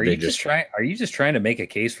 1990. Are you just trying to make a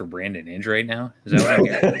case for Brandon Inge right now? Is that what I'm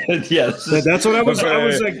getting? Yes, that's what I was. I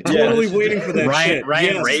was like totally waiting for that.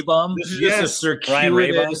 Ryan Raybum. This is just a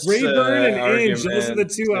circuitous Rayburn and Inge. Those are the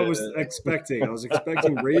two I was expecting. I was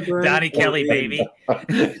expecting Rayburn. Donnie Kelly, baby.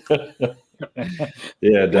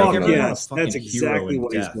 Yeah, definitely. Yes, that's exactly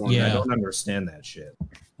what he's going. I don't understand that shit.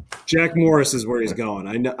 Jack Morris is where he's going.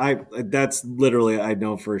 I know. That's literally I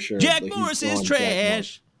know for sure. Jack Morris is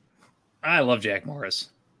trash. I love Jack Morris.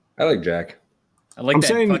 I like Jack. I like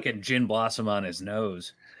that fucking gin blossom on his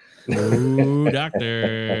nose. Ooh,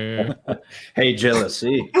 doctor. Hey,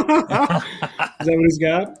 jealousy. Is that what he's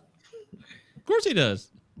got? Of course he does.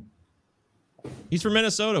 He's from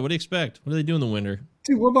Minnesota. What do you expect? What do they do in the winter?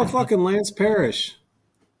 Dude, what about fucking Lance Parrish?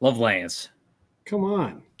 Love Lance. Come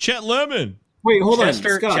on. Chet Lemon. Wait, hold on.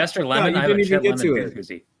 Scott, Chester Lemon. Scott, you didn't even get to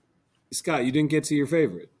it. Scott, you didn't get to your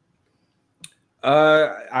favorite.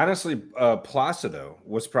 Honestly, Placido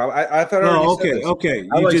was probably. I thought. Okay.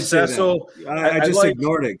 I You like did say Cecil. that. I just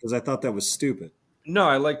ignored it because I thought that was stupid. No,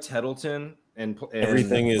 I like Tettleton and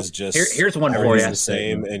Everything is just here's one for you. The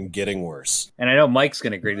same and getting worse. And I know Mike's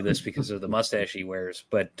going to agree to this because of the mustache he wears,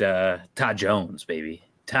 but Todd Jones, baby,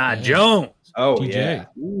 Todd Jones. Oh TJ. yeah.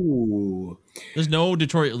 Ooh. There's no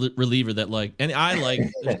Detroit reliever that and I like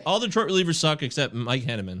all the Detroit relievers suck except Mike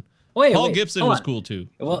Henneman. Paul Gibson was cool too.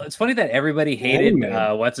 Well, it's funny that everybody hated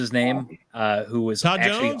what's his name, who was Todd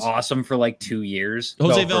actually Jones? awesome for like 2 years.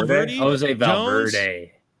 Jose Valverde. Jose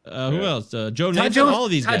Valverde. Who else? Joe Todd Nathan. Jones, All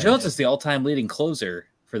of these Todd guys. Jones is the all-time leading closer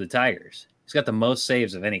for the Tigers. He's got the most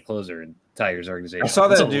saves of any closer in the Tigers organization. I saw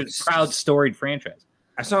that it's a dude. Proud, storied franchise.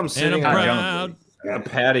 I saw him sitting on a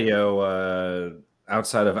patio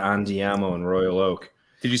outside of Andiamo in Royal Oak.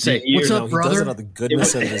 Did you say, "What's up, brother?" He does it out of the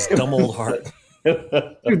goodness of his dumb old heart.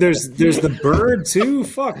 Dude, there's the bird too.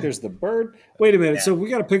 Fuck, there's the bird. Wait a minute. So we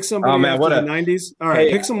got to pick somebody after the 90s. All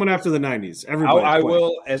right, pick someone after the 90s. Everybody. I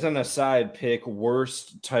will, as an aside, pick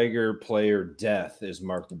worst Tiger player death is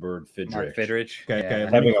Mark the Bird Fidrich. Mark Fidrich. Okay.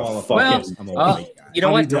 Having a fucking. You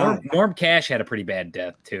know what? Norm Cash had a pretty bad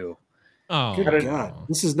death too. Oh, good God!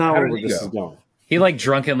 This is not where this is going. He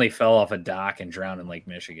drunkenly fell off a dock and drowned in Lake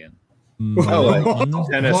Michigan. Like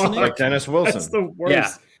Dennis Wilson. That's the worst.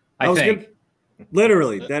 Yeah, I think.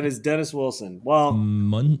 Literally, that is Dennis Wilson. Well, we don't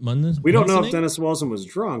know if Munson? Dennis Wilson was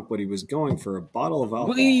drunk, but he was going for a bottle of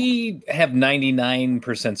alcohol. We have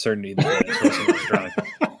 99% certainty that Dennis Wilson was drunk.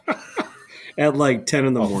 At like 10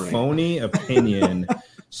 in the morning. Phony opinion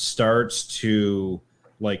starts to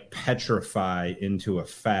petrify into a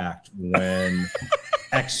fact when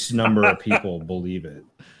X number of people believe it.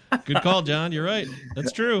 Good call, John. You're right.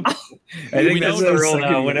 That's true. I think that's the rule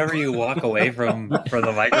now. Whenever you walk away from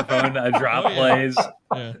the microphone, a drop plays.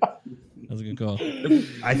 Yeah, that's a good call.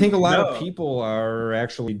 I think a lot of people are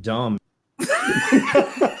actually dumb.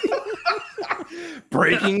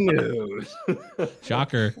 Breaking news.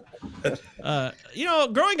 Shocker.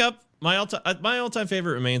 Growing up, my all-time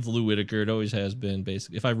favorite remains Lou Whitaker. It always has been,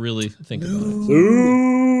 basically, if I really think about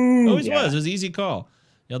it. Always was. It was an easy call.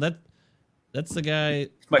 That's the guy.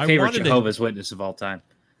 My favorite Jehovah's Witness of all time.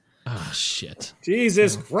 Oh, shit.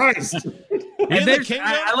 Jesus Christ. And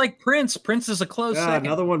I like Prince. Prince is a close second.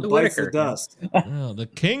 Another one Lou bites Whitaker. the dust. Oh, the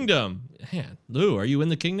Kingdom. Man, Lou, are you in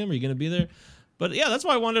the Kingdom? Are you going to be there? But yeah, that's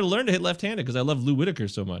why I wanted to learn to hit left-handed because I love Lou Whitaker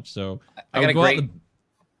so much. So I would go out in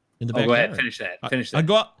the backyard. Go ahead, finish that. I'd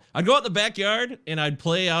go out in the backyard and I'd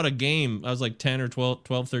play out a game. I was like 10 or 12,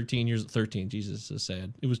 13 years. 13. Jesus, so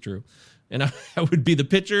sad. It was true. And I would be the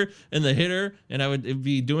pitcher and the hitter, and I would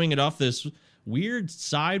be doing it off this weird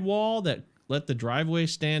sidewall that let the driveway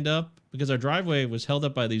stand up because our driveway was held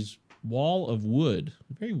up by these wall of wood.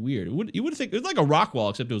 Very weird. You would think it was like a rock wall,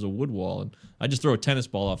 except it was a wood wall, and I just throw a tennis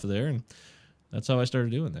ball off of there, and that's how I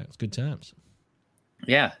started doing that. It's good times.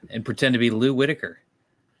 Yeah, and pretend to be Lou Whitaker.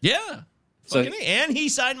 Yeah. And he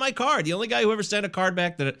signed my card. The only guy who ever sent a card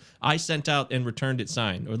back that I sent out and returned it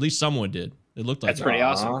signed, or at least someone did. It looked like that's pretty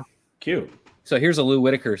awesome. Cute. So here's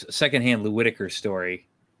a secondhand Lou Whitaker story.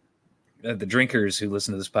 The drinkers who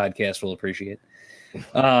listen to this podcast will appreciate.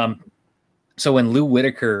 So when Lou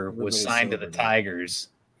Whitaker was signed to the Tigers,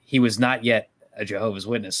 he was not yet a Jehovah's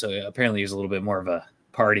Witness. So apparently he was a little bit more of a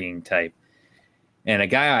partying type. And a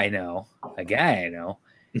guy I know,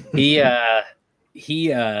 he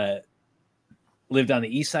lived on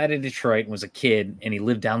the east side of Detroit and was a kid, and he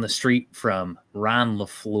lived down the street from Ron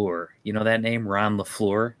LaFleur. You know that name, Ron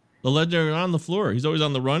LaFleur? The legendary Ron LaFleur. He's always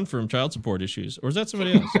on the run from child support issues. Or is that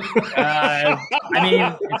somebody else? I mean,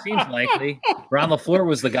 it seems likely. Ron LaFleur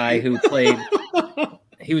was the guy who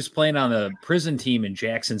he was playing on the prison team in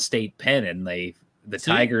Jackson State Penn, and the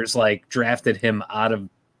Tigers drafted him out of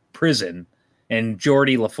prison. And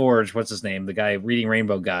Geordie LaForge, what's his name? The guy, Reading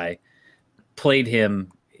Rainbow guy, played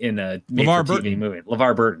him in a made-for-TV movie.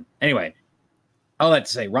 LeVar Burton. Anyway, all that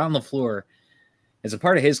to say, Ron LaFleur, as a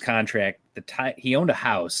part of his contract, he owned a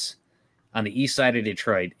house on the east side of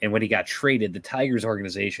Detroit, and when he got traded, the Tigers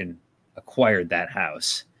organization acquired that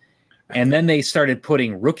house. And then they started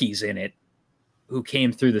putting rookies in it who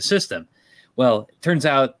came through the system. Well, it turns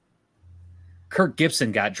out Kirk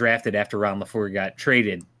Gibson got drafted after Ron LaFleur got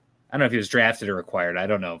traded. I don't know if he was drafted or acquired. I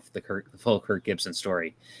don't know the full Kirk Gibson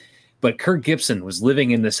story. But Kirk Gibson was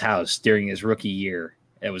living in this house during his rookie year.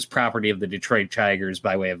 It was property of the Detroit Tigers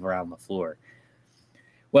by way of Ron LaFleur.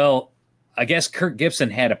 Well, I guess Kirk Gibson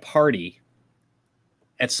had a party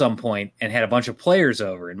at some point and had a bunch of players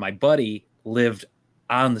over, and my buddy lived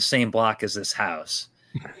on the same block as this house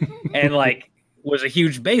and was a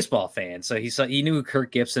huge baseball fan. So he knew who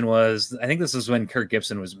Kirk Gibson was. I think this was when Kirk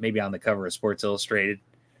Gibson was maybe on the cover of Sports Illustrated.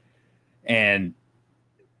 And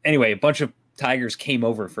anyway, a bunch of Tigers came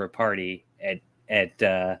over for a party at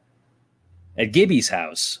Gibby's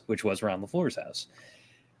house, which was Ron LaFleur's house.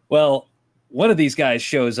 Well, one of these guys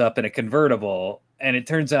shows up in a convertible, and it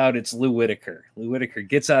turns out it's Lou Whitaker. Lou Whitaker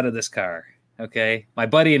gets out of this car. Okay, my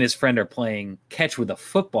buddy and his friend are playing catch with a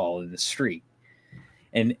football in the street,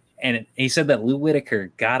 and he said that Lou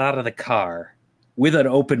Whitaker got out of the car with an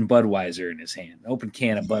open Budweiser in his hand, an open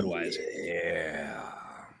can of Budweiser.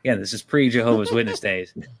 Yeah, this is pre-Jehovah's Witness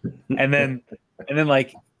days. And then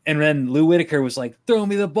Lou Whitaker was like, "Throw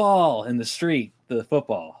me the ball" in the street, the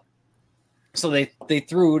football. So they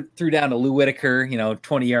threw down to Lou Whitaker,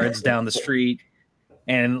 20 yards down the street,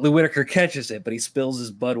 and Lou Whitaker catches it, but he spills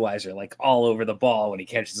his Budweiser all over the ball when he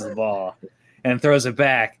catches the ball and throws it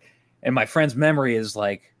back. And my friend's memory is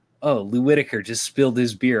like, "Oh, Lou Whitaker just spilled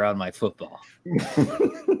his beer on my football."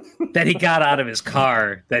 That he got out of his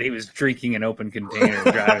car, that he was drinking an open container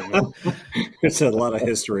driving. It's a lot of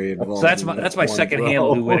history involved. So that's my secondhand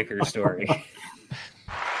Lou Whitaker story. Hell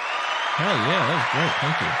yeah, that was great.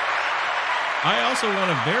 Thank you. I also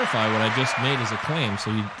want to verify what I just made as a claim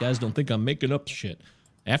so you guys don't think I'm making up shit.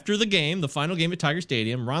 After the game, the final game at Tiger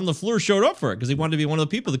Stadium, Ron LaFleur showed up for it because he wanted to be one of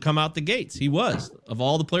the people to come out the gates. He was. Of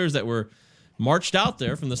all the players that were marched out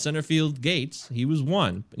there from the center field gates, he was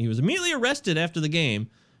one. He was immediately arrested after the game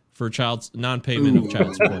for non-payment of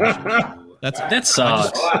child support issues. That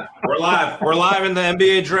sucks. We're live in the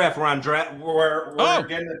NBA draft. We're on draft. We're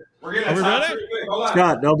getting ready?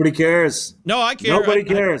 Scott, nobody cares. No, I care. Nobody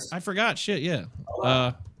cares. I forgot. Shit, yeah.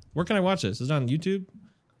 Where can I watch this? Is it on YouTube?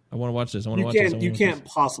 I want to watch this. You can't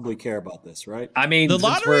possibly care about this, right? I mean, the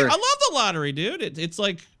lottery. I love the lottery, dude. It's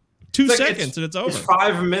like 2 seconds and it's over. It's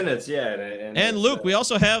 5 minutes, yeah. And Luke, we have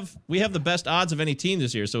the best odds of any team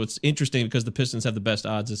this year, so it's interesting because the Pistons have the best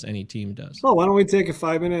odds as any team does. Oh, why don't we take a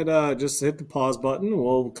 5-minute? Just hit the pause button, and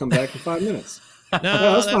we'll come back in 5 minutes. No,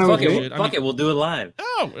 that's fine. Fuck it, we'll do it live.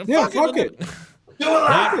 Oh, yeah, fuck it. Do it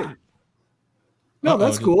live. No,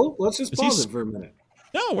 that's cool. Let's just pause it for a minute.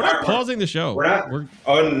 No, we're not pausing the show. We're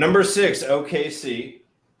on number 6, OKC.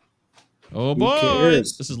 Oh boy,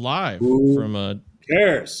 this is live from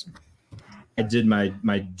cares. I did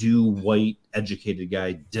my due white educated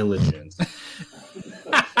guy diligence.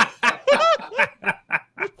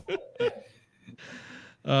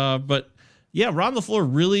 But yeah, Ron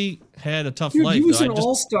LaFleur really had a tough Dude, life. He was an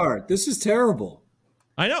all-star. This is terrible.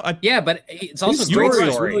 I know. But it's also a great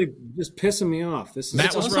story. Really just pissing me off.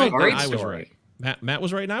 Matt was right. I was right. Matt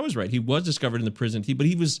was right, and I was right. He was discovered in the prison, but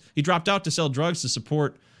he dropped out to sell drugs to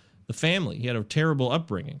support the family. He had a terrible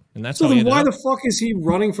upbringing, and that's so how he why the fuck is he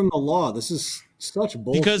running from the law? This is such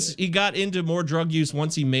bullshit. Because he got into more drug use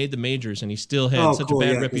once he made the majors, and he still had such a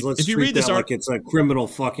bad reputation. If you read this article, it's a criminal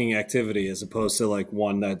fucking activity as opposed to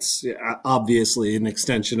one that's obviously an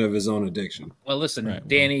extension of his own addiction. Well, listen,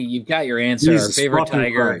 Danny, you've got your answer. Jesus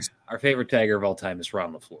Our favorite Tiger of all time is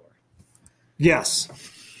Ron LaFleur. Yes,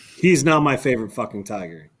 he's now my favorite fucking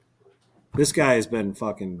Tiger. This guy has been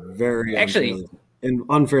fucking very actually. and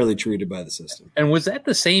unfairly treated by the system. And was that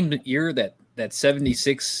the same year that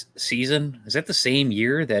 76 season? Is that the same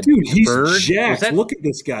year that Dude, he's Bird? jacked. Look at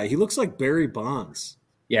this guy. He looks like Barry Bonds.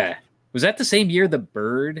 Yeah. Was that the same year the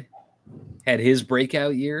Bird had his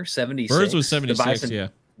breakout year? 76. Birds was 76. Yeah.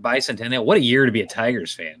 Bicentennial. What a year to be a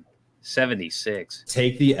Tigers fan. 76.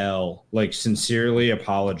 Take the L, like sincerely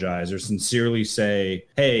apologize or sincerely say,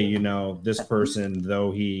 hey, you know, this person,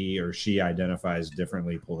 though he or she identifies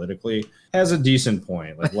differently politically, has a decent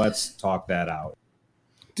point. Like, let's talk that out.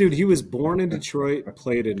 Dude, he was born in Detroit,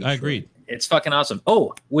 played in Detroit. I agreed. It's fucking awesome.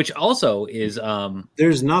 Oh, which also is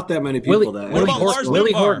there's not that many people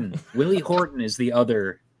Willie Horton. Willie Horton is the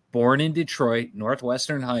other. Born in Detroit,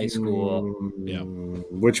 Northwestern High School. Yeah.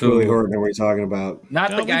 Which Willie Horton are we talking about?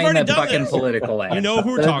 Not the guy in that fucking political ad. You know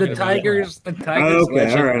who we're talking about. The Tigers.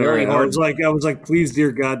 Okay, all right. Willie I was like, please,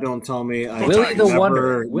 dear God, don't tell me. Willie the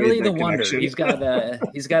Wonder. Willie the Wonder. He's got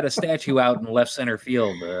a statue out in left center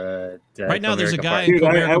field. Right now, there's a guy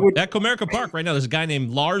at Comerica Park. Right now, there's a guy named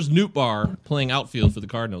Lars Nootbaar playing outfield for the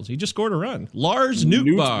Cardinals. He just scored a run. Lars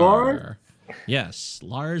Nootbaar. Yes,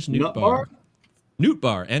 Lars Nootbaar.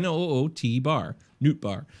 Nootbaar, N-O-O-T bar,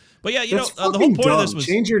 Nootbaar. But yeah, That's the whole point of this was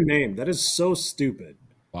change your name. That is so stupid.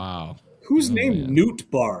 Wow. Who's named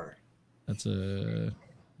Nootbaar? That's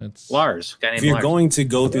Lars. Guy named if you're Lars. going to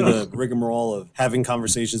go through the rigmarole of having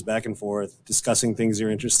conversations back and forth, discussing things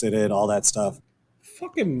you're interested in, all that stuff.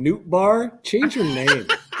 Fucking Nootbaar, change your name.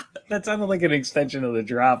 That sounded like an extension of the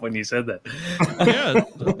drop when you said that.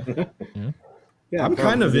 Yeah, I'm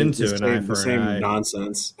kind of into the same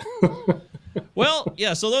nonsense. Well,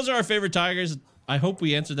 yeah, so those are our favorite Tigers. I hope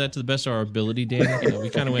we answered that to the best of our ability, Danny. We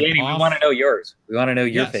kind of went Danny, off. we want to know yours. We want to know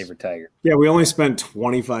your favorite Tiger. Yeah, we only spent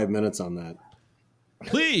 25 minutes on that.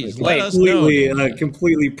 Please let us know.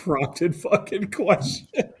 Completely prompted fucking question.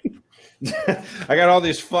 I got all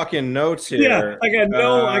these fucking notes here. Yeah, I got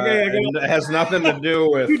it has nothing to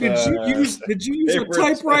do with. Dude, did you use a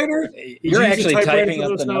typewriter? You're actually typing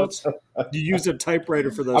up the notes. You used a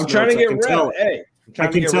typewriter for those. I'm trying to get reps. Hey, I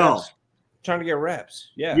can tell. Trying to get reps.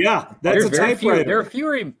 Yeah. Yeah, that's a typewriter. There are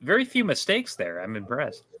very few mistakes there. I'm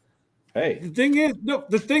impressed. Hey.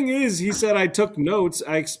 The thing is, he said I took notes.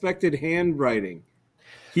 I expected handwriting.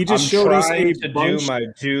 He just showed us to do my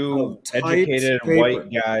educated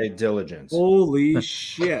white guy diligence. Holy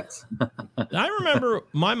shit. I remember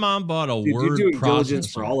my mom bought a Dude, word you're doing processor.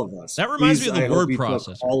 diligence for all of us. That reminds me of the word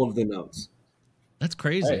processor. All of the notes. That's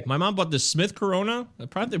crazy. Hey. My mom bought the Smith Corona.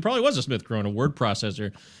 It probably was a Smith Corona word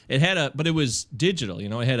processor. But it was digital. You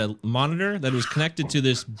know, it had a monitor that was connected to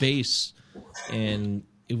this base, and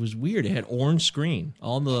it was weird. It had orange screen.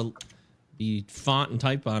 All the font and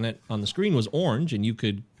type on it on the screen was orange, and you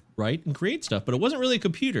could write and create stuff. But it wasn't really a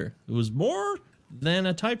computer. It was more than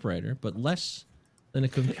a typewriter, but less than a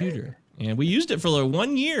computer. And we used it for like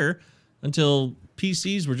 1 year until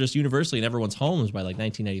PCs were just universally in everyone's homes by like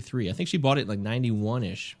 1993. I think she bought it in like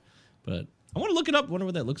 91-ish. But I want to look it up, wonder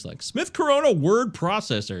what that looks like. Smith Corona word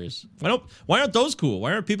processors. Why aren't those cool?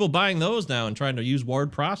 Why aren't people buying those now and trying to use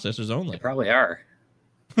word processors only? They probably are.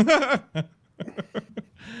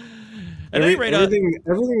 Everything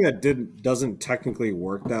that doesn't technically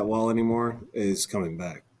work that well anymore is coming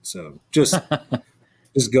back. So just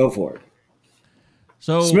go for it.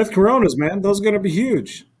 So Smith Coronas, man, those are going to be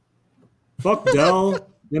huge. Fuck Dell,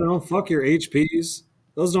 fuck your HPs.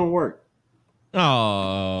 Those don't work.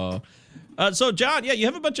 Oh. So John, yeah, you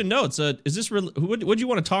have a bunch of notes. Is this what do you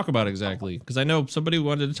want to talk about exactly? Because I know somebody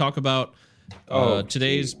wanted to talk about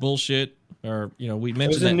today's bullshit, or we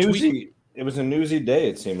mentioned that tweet. It was a newsy day,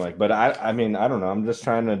 it seemed like. But I mean, I don't know. I'm just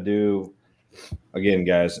trying to do, again,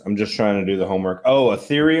 guys, I'm just trying to do the homework. Oh,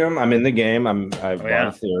 Ethereum. I'm in the game. I bought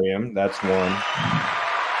Ethereum. That's one.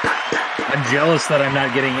 I'm jealous that I'm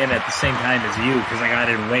not getting in at the same time as you because I got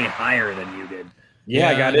in way higher than you did. Yeah,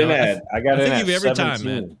 I got in at every 17. time,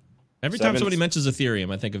 man. Every time somebody mentions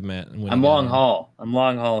Ethereum, I think of Matt. I'm long haul. I'm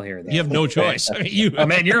long haul here. Though. You have no choice. I mean, Oh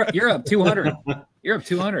man, you're up 200. You're up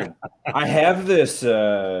 200. I have this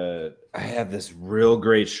real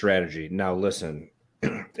great strategy. Now listen,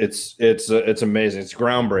 it's amazing. It's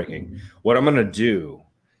groundbreaking. What I'm gonna do,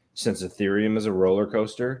 since Ethereum is a roller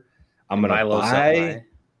coaster, I'm gonna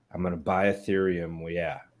buy Ethereum.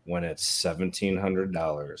 When it's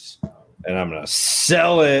 $1,700, and I'm gonna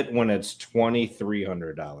sell it when it's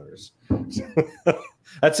 $2,300.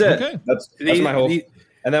 That's it. Okay. That's my whole. And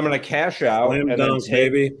then I'm gonna cash out and then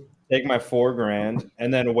take my $4,000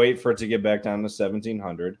 and then wait for it to get back down to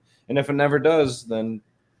 1,700. And if it never does, then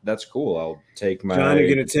that's cool. I'll take my. John, you're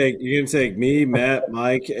gonna take me, Matt,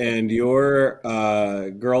 Mike, and your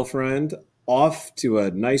girlfriend off to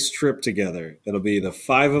a nice trip together. It'll be the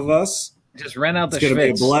 5 of us Just rent out the It's going to be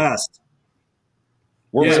a Schwitz. blast.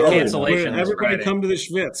 Cancellation. Everybody come to the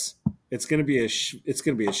Schwitz. It's going to be a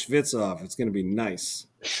Schwitz off. It's going to be nice.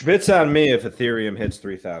 Schwitz on me if Ethereum hits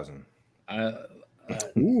 3,000.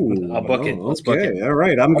 Ooh, I'll book it. Let's book it. All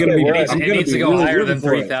right. I'm going to be. It needs to go higher than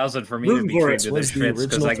 3,000 for me to be treated to the was the Schwitz because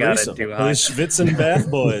original I got it threesome. too The high. Schwitz and Bath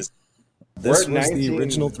Boys. This was the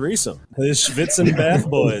original threesome. The Schwitz and Bath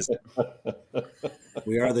Boys.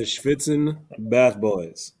 We are the Schwitzen Bath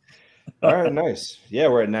Boys. All right, nice. Yeah,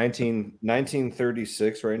 we're at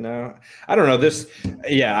 1936 right now. I don't know this.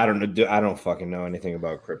 Yeah, I don't know. I don't fucking know anything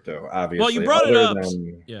about crypto. Obviously, Well, you brought it up.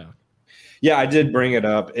 Yeah, I did bring it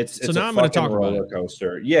up. It's now a I'm gonna fucking talk about roller it.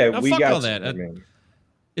 coaster. Yeah, Now, we fuck got all that.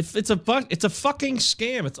 If it's a fucking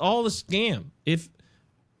scam. It's all a scam. If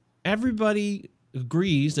everybody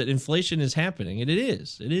agrees that inflation is happening, and it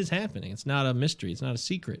is happening. It's not a mystery. It's not a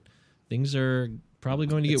secret. Things are probably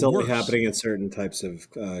going to get It's worse. only happening in certain types of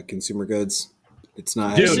consumer goods. It's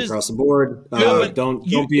not Dude, happening across the board. Don't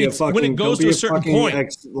be a fucking when it goes to a certain point,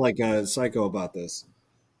 like a psycho about this.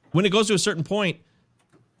 When it goes to a certain point,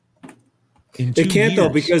 It can't though,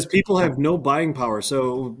 because people have no buying power.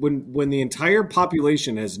 So when the entire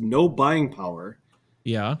population has no buying power,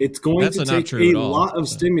 it's going that's to not take true a at all. lot of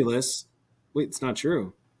stimulus. Wait, it's not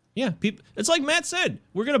true. Yeah, people. It's like Matt said.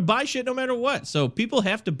 We're gonna buy shit no matter what. So people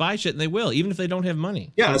have to buy shit, and they will, even if they don't have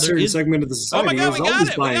money. Yeah, so a certain segment of the society Oh my God, is we got always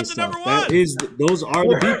it. We buying got the stuff. number That one. is, those are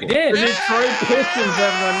the people. The Detroit Pistons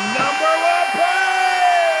have the number one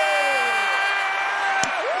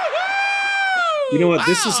You know what?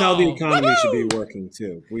 This is how the economy should be working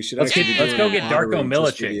too. We should Let's actually go be get doing Darko lottery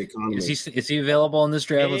just for the Milicic. economy. Is he available in this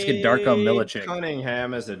draft? Let's get Darko Milicic.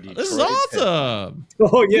 Cunningham is a Detroit. This is awesome.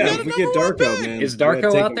 Oh yeah, if we get Darko, man. Is We gotta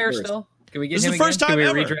Darko take out him there first. still? Can we get This is him the first again? time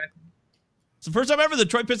Can we ever. redraft? It's the first time ever the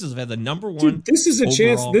Detroit Pistons have had the number one. Dude, this is a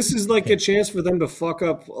chance. overall This is like a pick. chance for them to fuck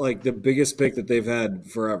up like the biggest pick that they've had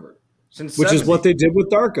forever, Since which is 70. what they did with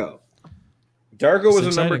Darko. Darko was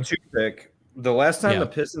It's a number exciting. 2 pick. The last time Yeah. the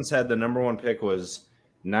Pistons had the number 1 pick was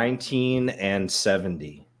 19 and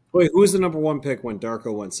 70. Wait, who was the number one pick when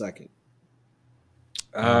Darko went second?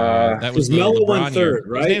 That was Because the Melo LeBron went third,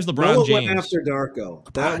 year. right? His name's LeBron Melo James. went after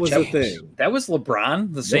Darko. That was the thing. That was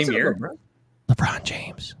LeBron the same year. LeBron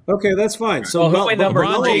James. Okay, that's fine. So Oh, who Mel- went number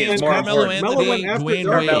Melo three? went More after- Carmelo Melo Anthony, went after Dwayne Darko. Wade.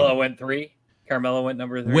 Carmelo went 3. Carmelo went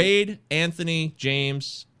number 3. Wade, Anthony,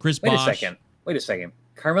 James, Chris Wait a Bosh. second. Wait a second.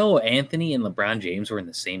 Carmelo Anthony and LeBron James were in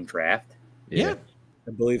the same draft. Yeah.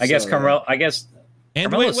 I believe. I guess so, Carmelo. I guess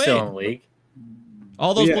And Carmelo's Dwayne still Wade. in the league.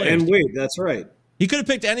 All those Yeah, players. and Wade. That's right. He could have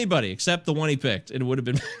picked anybody except the one he picked. It would have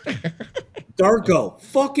been. Darko,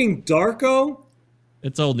 fucking Darko.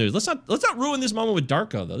 It's old news. Let's not ruin this moment with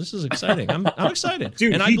Darko though. This is exciting. I'm excited.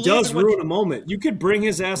 Dude, and I he believe does in what- ruin a moment. You could bring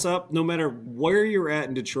his ass up no matter where you're at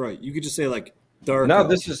in Detroit. You could just say like Darko. No,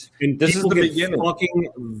 this is and the people get beginning.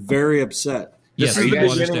 fucking very upset. Yes, This is the people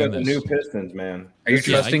beginning of understand the this. new Pistons, man. Are you This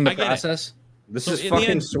is- trusting I the get it. process? This So is in the fucking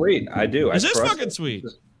end- sweet. I do. Is I this trust fucking it. sweet?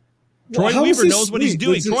 Well, Troy how is Weaver this knows what he's sweet?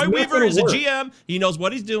 doing. This is Troy not Weaver gonna is a work. GM. He knows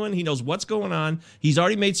what he's doing. He knows what's going on. He's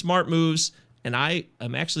already made smart moves, and I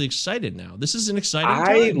am actually excited now. This is an exciting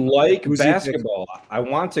I time. like Who's he picking? basketball. I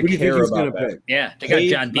want to Who do you think care he's gonna about that. pick? Yeah, they got Cade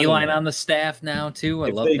John Beeline Cunningham. on the staff now too. I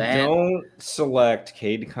If love they that. don't select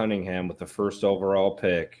Cade Cunningham with the first overall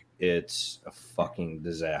pick, it's a fucking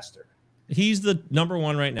disaster. He's the number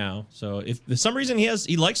one right now. So if for some reason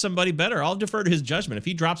he likes somebody better, I'll defer to his judgment. If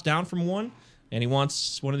he drops down from one and he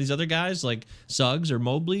wants one of these other guys like Suggs or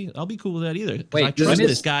Mobley, I'll be cool with that either. 'Cause Wait, I trust when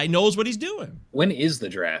this is- guy knows what he's doing. When is the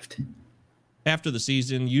draft? After the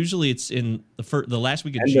season, usually it's in the last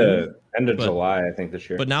week of June. End of But- July, I think, this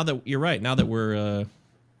year. But now that you're right, now that we're,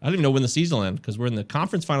 I don't even know when the season will end because we're in the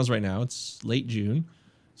conference finals right now. It's late June,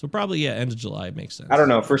 so probably end of July makes sense. I don't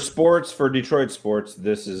know. For sports, for Detroit sports,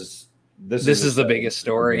 this is This is the exciting. biggest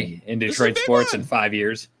story in This is a Detroit big sports one. in 5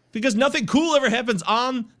 years. Because nothing cool ever happens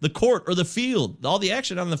on the court or the field. All the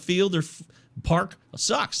action on the field or park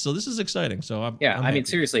sucks. So this is exciting. So I'm Yeah, I'm I mean happy.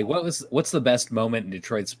 seriously, what's the best moment in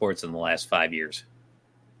Detroit sports in the last 5 years?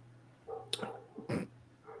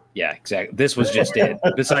 Yeah, exactly. This was just it.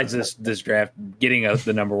 Besides this draft, getting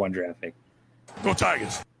the number one draft pick. Go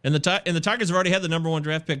Tigers. And the Tigers have already had the number one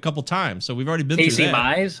draft pick a couple times. So we've already been Casey through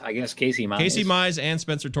that. Mize, I guess Casey Mize. Casey Mize and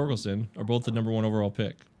Spencer Torkelson are both the number one overall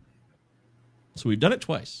pick. So we've done it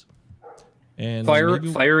twice. And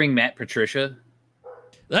maybe- Firing Matt Patricia.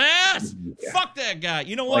 Yes! Fuck that guy.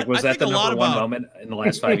 You know what? Like, was I that think the a lot number one about moment in the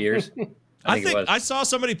last 5 years? I think it think was. I saw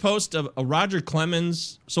somebody post a Roger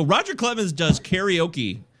Clemens. So Roger Clemens does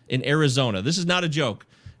karaoke in Arizona. This is not a joke.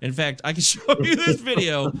 In fact, I can show you this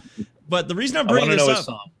video. But the reason I'm I want bringing to know this his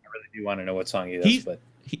up, song. I really do want to know what song he does. he but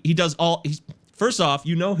he does all. He's First off,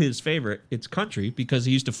 his favorite. It's country because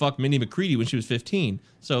he used to fuck Minnie McCready when she was 15.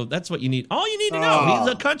 So that's what you need. All you need to know.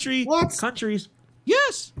 He's a country. What? Countries.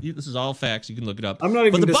 Yes. This is all facts. You can look it up. I'm not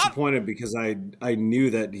even disappointed because I knew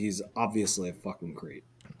that he's obviously a fucking creep.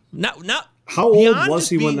 How old was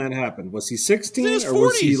he when that happened? Was he 16 or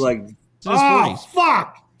was he like? Oh,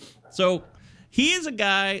 fuck! So he is a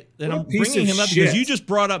guy that I'm bringing him up because you just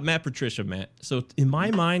brought up Matt Patricia, Matt. So in my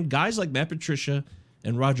mind, guys like Matt Patricia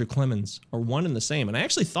and Roger Clemens are one and the same. And I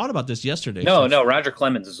actually thought about this yesterday. No, Roger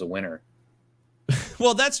Clemens is a winner.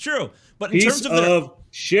 Well, that's true. But in terms of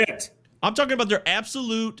shit, I'm talking about their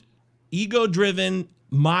absolute ego-driven,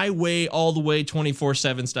 my way all the way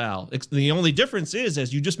 24/7 style. The only difference is,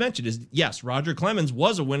 as you just mentioned, is yes, Roger Clemens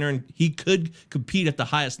was a winner and he could compete at the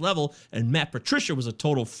highest level, and Matt Patricia was a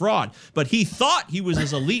total fraud. But he thought he was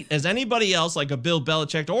as elite as anybody else, like a Bill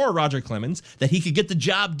Belichick or a Roger Clemens, that he could get the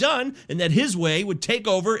job done and that his way would take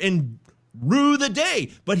over and rue the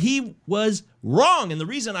day. But he was wrong. And the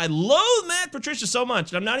reason I loathe Matt Patricia so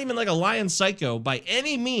much, and I'm not even like a lion psycho by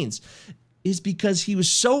any means, is because he was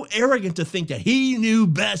so arrogant to think that he knew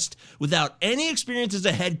best without any experience as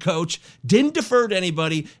a head coach, didn't defer to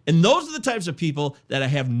anybody. And those are the types of people that I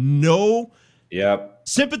have no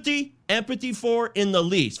sympathy, empathy for in the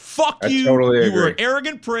least. Fuck you. Totally you were an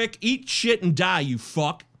arrogant prick. Eat shit and die, you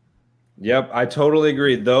fuck. Yep, I totally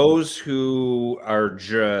agree. Those who are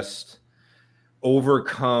just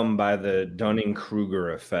overcome by the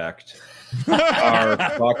Dunning-Kruger effect are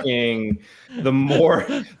fucking the more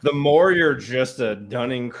you're just a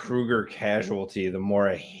Dunning-Kruger casualty, the more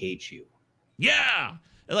I hate you. Yeah.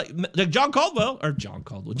 Like Jim Caldwell,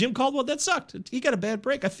 that sucked. He got a bad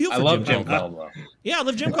break. I feel for Jim Caldwell. Yeah, I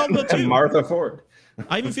love Jim Caldwell too. And Martha Ford.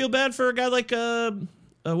 I even feel bad for a guy like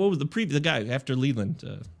what was the guy after Leland,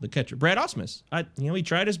 the catcher, Brad Ausmus. He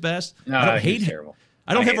tried his best. I don't hate him. Terrible.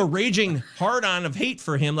 I don't have a raging hard-on of hate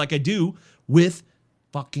for him like I do with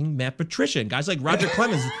fucking Matt Patricia and guys like Roger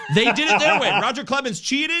Clemens. They did it their way. Roger Clemens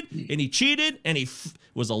cheated, and he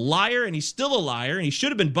was a liar, and he's still a liar, and he should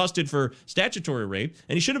have been busted for statutory rape,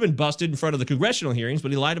 and he should have been busted in front of the congressional hearings,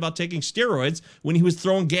 but he lied about taking steroids when he was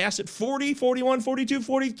throwing gas at 40, 41, 42,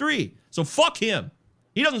 43. So fuck him.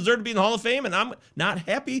 He doesn't deserve to be in the Hall of Fame, and I'm not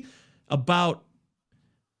happy about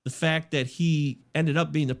the fact that he ended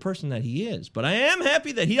up being the person that he is. But I am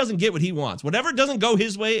happy that he doesn't get what he wants. Whatever doesn't go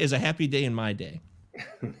his way is a happy day in my day.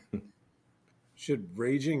 Should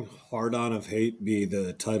Raging Hard-On of Hate be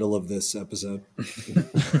the title of this episode?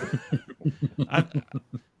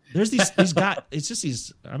 There's these guys. It's just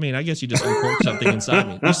these. I mean, I guess you just uncorked something inside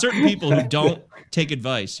me. There's certain people who don't take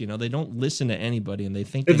advice. They don't listen to anybody, and they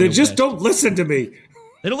think they just don't listen to me.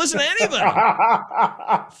 They don't listen to anybody.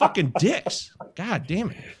 Fucking dicks. God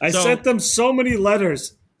damn it. I sent them so many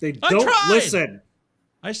letters. They don't listen.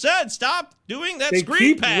 I said stop doing that they screen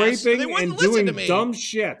keep pass. Raping they wouldn't and listen doing to me. Dumb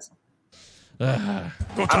shit. I'm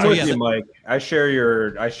with you, Mike. I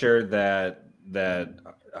share that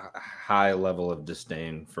high level of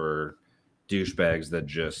disdain for douchebags that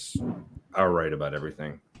just are right about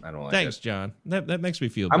everything. I don't like Thanks, it. John. That makes me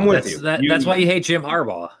feel I'm good. with you. That's why you hate Jim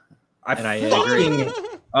Harbaugh. I agree.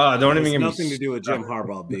 Don't even give me nothing to do with Jim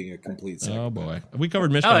Harbaugh being a complete psychopath. Oh boy, we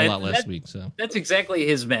covered Michigan a lot last week. So that's exactly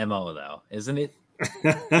his MO, though, isn't it?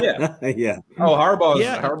 Yeah, yeah. Oh,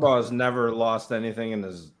 Harbaugh's never lost anything in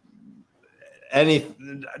his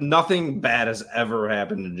nothing bad has ever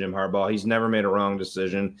happened to Jim Harbaugh. He's never made a wrong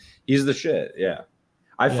decision. He's the shit. Yeah,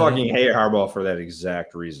 I fucking hate Harbaugh for that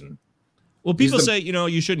exact reason. Well, people say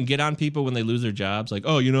you shouldn't get on people when they lose their jobs. Like,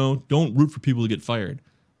 don't root for people to get fired.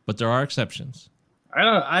 But there are exceptions.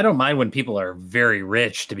 I don't mind when people are very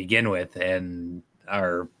rich to begin with and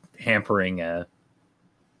are hampering a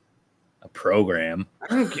program.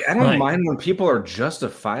 I don't mind when people are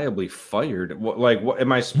justifiably fired. What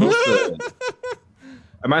am I supposed to?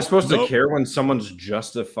 Am I supposed to care when someone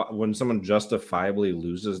justifiably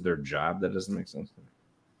loses their job? That doesn't make sense to me.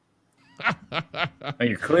 Well,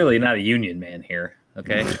 you're clearly not a union man here.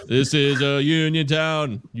 Okay, this is a union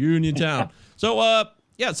town. So,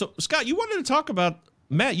 so Scott, you wanted to talk about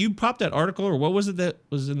Matt. You popped that article, or what was it that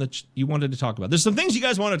was in you wanted to talk about? There's some things you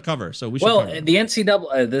guys wanted to cover, so we should. Well, the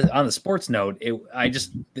NCAA on the sports note, I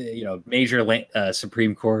just major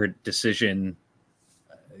Supreme Court decision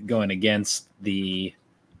going against the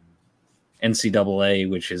NCAA,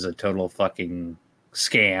 which is a total fucking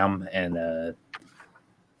scam and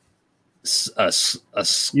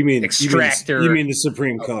you mean extractor. You mean the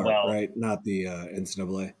Supreme Court, right? Not the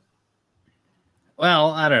NCAA.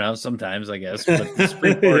 Well, I don't know. Sometimes, I guess. But the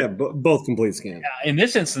Supreme Court, both complete scams. In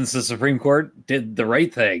this instance, the Supreme Court did the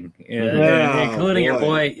right thing, including your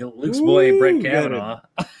boy, Luke's boy, Brett Kavanaugh.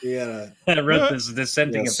 Yeah, wrote this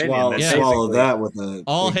dissenting opinion. Swallow that with a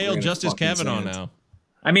all hail Justice Kavanaugh now.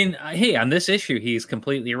 I mean, hey, on this issue, he's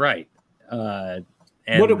completely right. Hold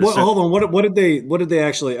on. What did they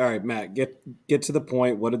actually? All right, Matt, get to the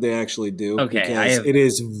point. What did they actually do? Okay, because it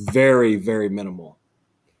is very, very minimal.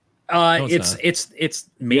 It's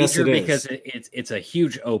major because it's a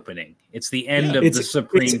huge opening. It's the end of the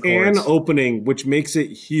Supreme Court. It's an opening, which makes it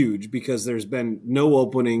huge because there's been no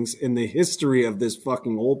openings in the history of this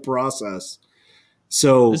fucking whole process.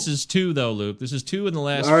 So this is 2 though, Luke. This is 2 in the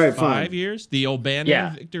last 5 years. The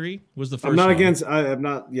O'Bannon victory was the first. I'm not one. against. I'm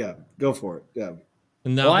not. Yeah, go for it. Yeah.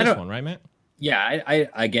 And now this one, right, Matt? Yeah,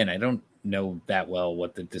 I don't know that well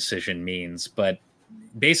what the decision means, but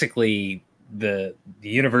basically the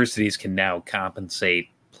universities can now compensate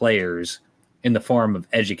players in the form of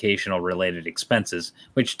educational related expenses,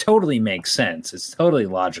 which totally makes sense. It's totally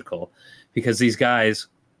logical because these guys,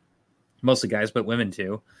 mostly guys, but women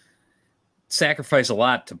too, sacrifice a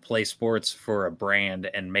lot to play sports for a brand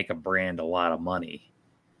and make a brand a lot of money.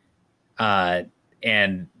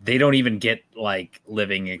 And they don't even get like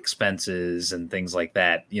living expenses and things like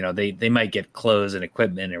that. You know, they might get clothes and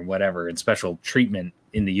equipment or whatever and special treatment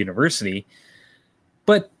in the university,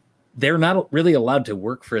 but they're not really allowed to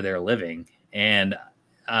work for their living. And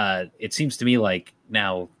it seems to me like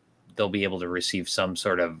now they'll be able to receive some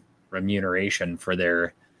sort of remuneration for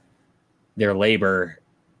their labor,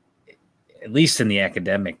 at least in the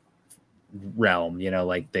academic realm. You know,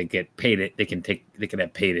 like they get paid, they can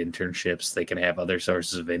have paid internships, they can have other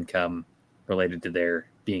sources of income related to their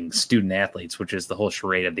being student athletes, which is the whole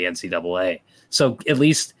charade of the NCAA. So at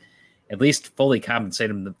least fully compensate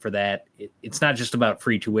them for that. It's not just about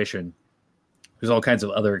free tuition. There's all kinds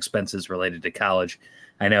of other expenses related to college.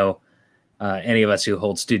 I know any of us who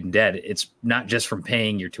hold student debt, it's not just from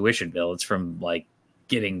paying your tuition bill. It's from like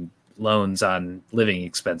getting loans on living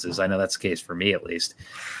expenses. I know that's the case for me, at least.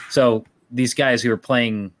 So these guys who are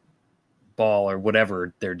playing ball or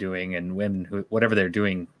whatever they're doing, and women who whatever they're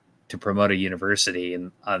doing to promote a university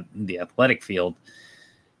and on the athletic field,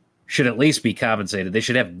 should at least be compensated.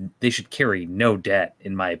 They should carry no debt,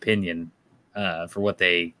 in my opinion, for what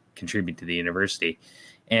they contribute to the university.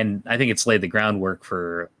 And I think it's laid the groundwork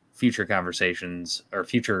for future conversations or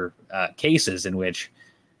future cases in which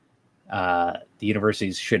the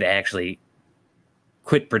universities should actually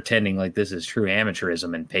quit pretending like this is true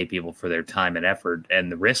amateurism and pay people for their time and effort and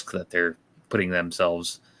the risk that they're putting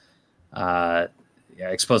themselves,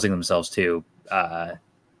 exposing themselves to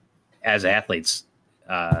as athletes,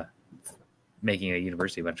 making a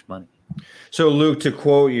university a bunch of money. So, Luke, to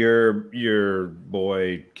quote your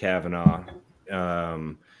boy Kavanaugh,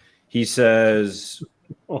 he says,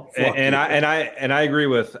 and I agree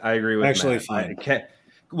with actually Matt. fine.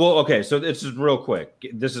 Well, okay, so it's just real quick.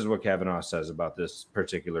 This is what Kavanaugh says about this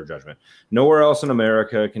particular judgment. Nowhere else in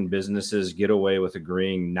America can businesses get away with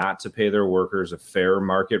agreeing not to pay their workers a fair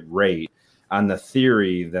market rate on the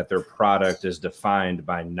theory that their product is defined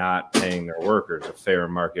by not paying their workers a fair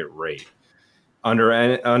market rate.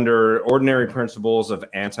 Under ordinary principles of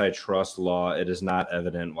antitrust law, it is not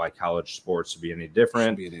evident why college sports should be any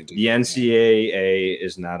different. The NCAA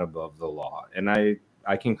is not above the law, and I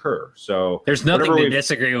concur. So there's nothing to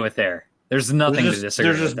disagree with there. There's nothing to disagree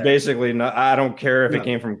with. There's just basically no. I don't care if it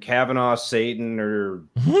came from Kavanaugh, Satan, or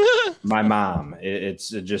my mom. It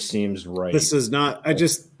just seems right. This is not. I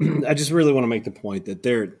just really want to make the point that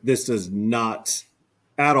this does not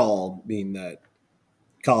at all mean that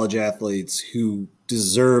college athletes who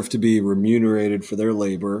deserve to be remunerated for their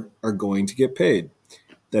labor are going to get paid.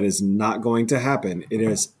 That is not going to happen. It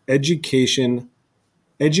is educationally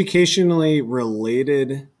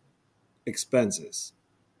related expenses.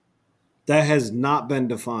 That has not been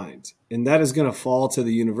defined, and that is going to fall to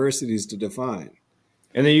the universities to define.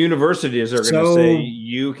 And the universities are going to say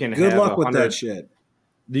you can good have luck with that shit.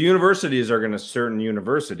 The universities are going to certain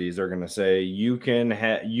universities are going to say you're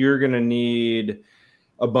going to need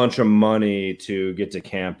a bunch of money to get to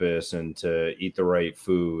campus and to eat the right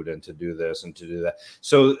food and to do this and to do that.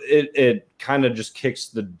 So it kind of just kicks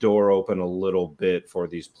the door open a little bit for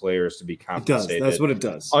these players to be compensated. It does. That's what it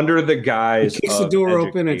does. Under the guise it kicks the door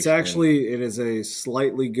open. It is a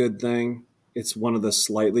slightly good thing. It's one of the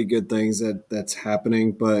slightly good things that's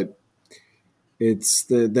happening, but it's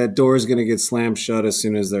that door is going to get slammed shut as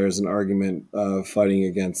soon as there's an argument fighting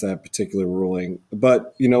against that particular ruling.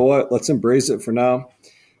 But you know what? Let's embrace it for now.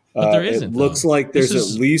 But there isn't. It looks like there's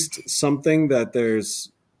at least something that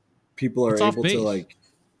there's people are able to like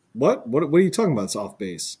What are you talking about? It's off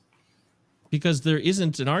base. Because there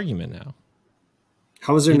isn't an argument now.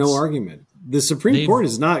 How is there no argument? The Supreme Court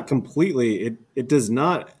is not completely. It does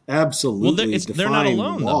not absolutely. Well, they're not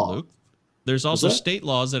alone law. though, Luke. There's also state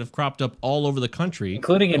laws that have cropped up all over the country,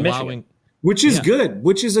 including in Michigan, which is good.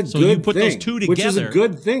 Which is a good you put thing. those two together, which is a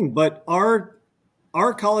good thing. But are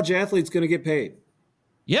college athletes going to get paid?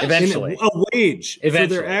 Yes, eventually a wage for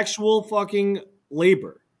their actual fucking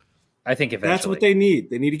labor. I think eventually that's what they need.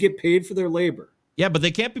 They need to get paid for their labor. Yeah, but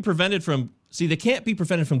they can't be prevented from. See, they can't be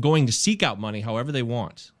prevented from going to seek out money however they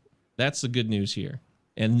want. That's the good news here.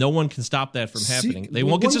 And no one can stop that from happening. They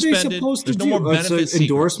won't get suspended. There's no more benefits.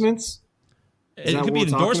 Endorsements? It could be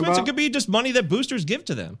endorsements. It could be just money that boosters give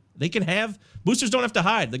to them. They can have boosters don't have to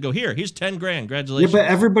hide. They go, here's 10 grand. Congratulations.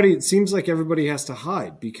 Yeah, but it seems like everybody has to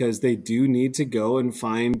hide because they do need to go and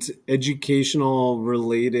find educational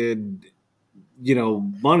related,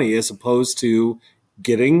 money as opposed to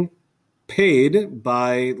getting paid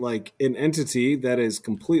by like an entity that is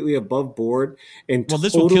completely above board and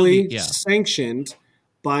totally sanctioned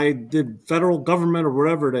by the federal government or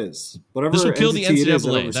whatever it is. Whatever this will kill the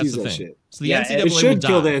NCAA. That's the thing. Shit. So the NCAA it should will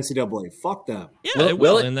kill die. the NCAA. Fuck them. Yeah, it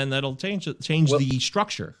will, and then that'll change the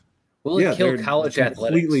structure. Will it kill college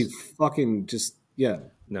athletics? Completely fucking just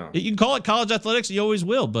no. You can call it college athletics. You always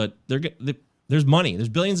will, but there's money. There's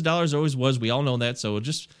billions of dollars. There always was. We all know that. So we'll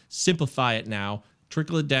just simplify it now.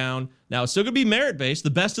 Trickle it down. Now, it's still going to be merit-based. The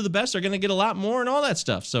best of the best are going to get a lot more and all that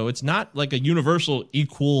stuff. So it's not like a universal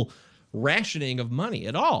equal rationing of money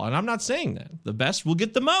at all. And I'm not saying that. The best will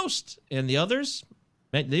get the most. And the others,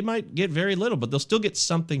 they might get very little, but they'll still get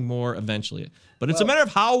something more eventually. But it's a matter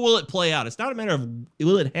of how will it play out. It's not a matter of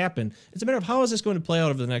will it happen. It's a matter of how is this going to play out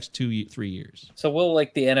over the next 2-3 years. So will the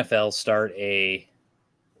NFL start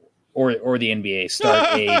or the NBA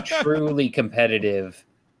start a truly competitive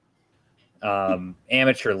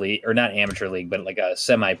amateur league, or not amateur league, but like a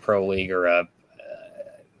semi-pro league or a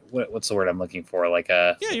what's the word I'm looking for?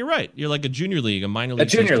 Yeah, you're right. You're like a junior league, a minor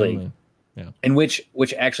league, league, yeah, in which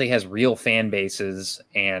actually has real fan bases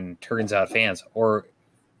and turns out fans. Or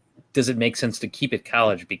does it make sense to keep it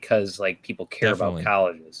college because like people care about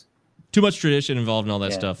colleges? Too much tradition involved in all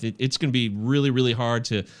that stuff. It's going to be really, really hard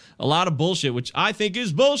to a lot of bullshit, which I think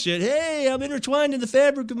is bullshit. Hey, I'm intertwined in the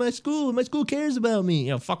fabric of my school, and my school cares about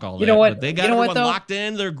me. Fuck all that. You know what? But they got everyone locked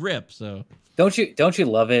in their grip. So don't you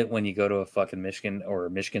love it when you go to a fucking Michigan or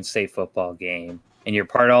Michigan State football game and you're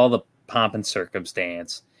part of all the pomp and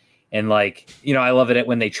circumstance, and like I love it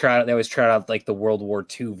when they always try out like the World War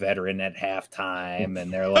II veteran at halftime,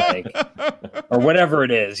 and they're like, or whatever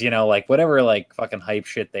it is, like whatever like fucking hype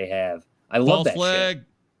shit they have. I love that flag. Shit.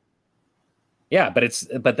 Yeah,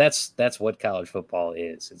 but that's what college football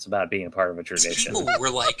is. It's about being a part of a tradition. These people were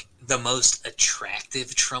like the most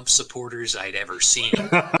attractive Trump supporters I'd ever seen.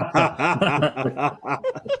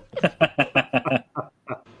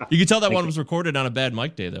 You can tell that one was recorded on a bad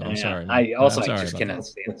mic day, though. I'm sorry. I just cannot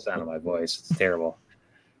stand the sound of my voice. It's terrible.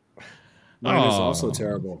 Mine is also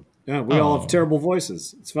terrible. Yeah, we all have terrible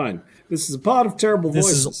voices. It's fine. This is a pod of terrible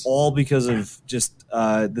voices. This is all because of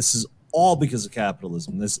this is all because of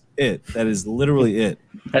capitalism. That is literally it.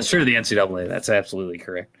 That's true. The NCAA. That's absolutely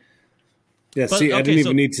correct. Yeah. I didn't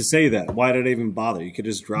even need to say that. Why did I even bother? You could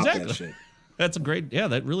just drop that shit. That's a great. Yeah,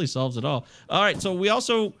 that really solves it all. All right. So we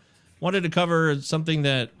also wanted to cover something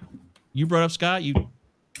that you brought up, Scott.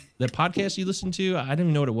 That podcast you listened to. I didn't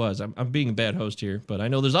even know what it was. I'm being a bad host here, but I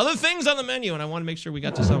know there's other things on the menu, and I want to make sure we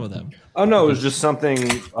got to some of them. Oh no, it was just something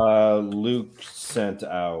Luke sent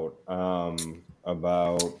out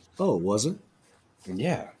about. Oh, was it?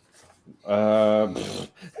 Yeah. The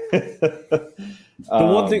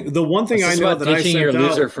one thing I know that I sent your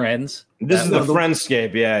loser out, friends. This is the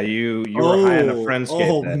Friendscape. Yeah, you were high on the Friendscape.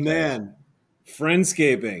 Oh man,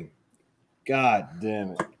 Friendscaping. God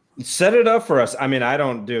damn it. Set it up for us. I mean, I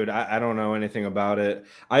don't know anything about it.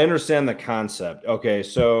 I understand the concept. Okay,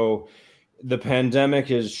 so the pandemic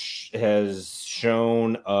has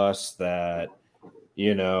shown us that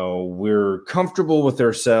we're comfortable with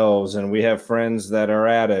ourselves, and we have friends that are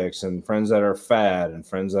addicts, and friends that are fat, and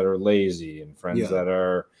friends that are lazy, and friends that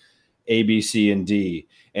are A, B, C, and D.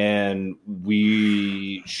 And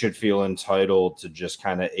we should feel entitled to just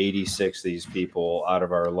kind of 86 these people out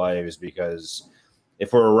of our lives, because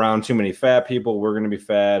if we're around too many fat people, we're going to be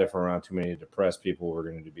fat. If we're around too many depressed people, we're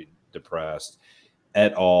going to be depressed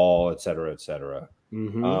et al., et cetera, et cetera.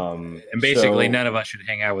 Mm-hmm. And basically, none of us should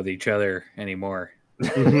hang out with each other anymore.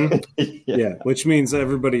 Mm-hmm. Yeah, which means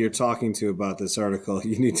everybody you're talking to about this article,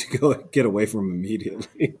 you need to go get away from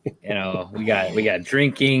immediately. We got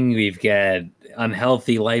drinking, we've got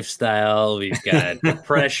unhealthy lifestyle, we've got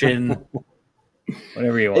depression.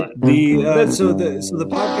 Whatever you want. So the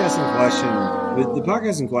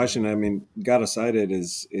podcast in question, I mean, got us cited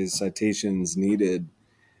is Citations Needed,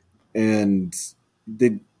 and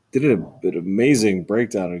they did an amazing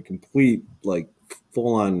breakdown, a complete like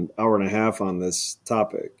full on hour and a half on this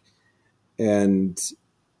topic, and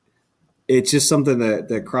it's just something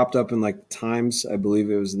that cropped up in like the Times. I believe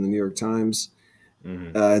it was in the New York Times.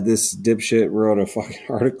 Mm-hmm. This dipshit wrote a fucking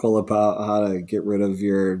article about how to get rid of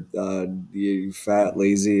your fat,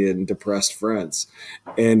 lazy, and depressed friends,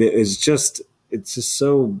 and it's just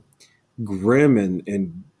so grim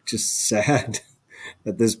and just sad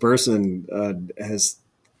that this person has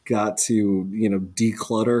got to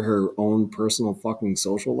declutter her own personal fucking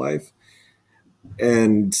social life,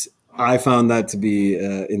 and I found that to be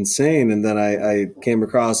insane. And then I came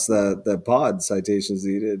across the pod Citations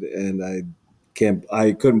Needed, and I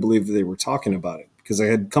couldn't believe that they were talking about it because I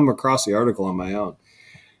had come across the article on my own,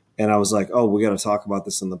 and I was like, "Oh, we got to talk about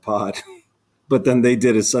this in the pod." But then they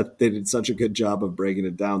did such a good job of breaking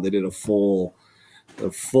it down. They did a full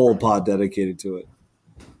pod dedicated to it.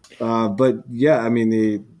 But yeah, I mean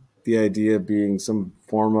the idea being some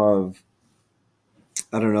form of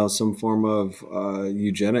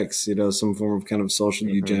eugenics, some form of kind of social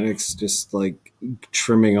eugenics, just like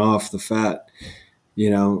trimming off the fat.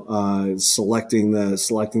 Selecting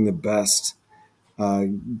the best,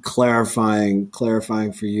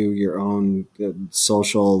 clarifying for you your own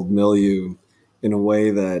social milieu in a way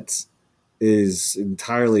that is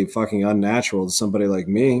entirely fucking unnatural to somebody like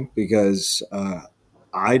me, because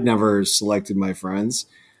I'd never selected my friends.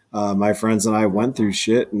 My friends and I went through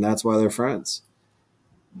shit, and that's why they're friends.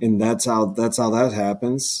 And that's how that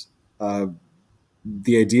happens.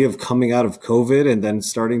 The idea of coming out of COVID and then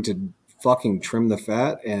starting to fucking trim the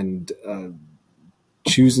fat and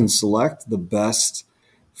choose and select the best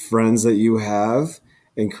friends that you have,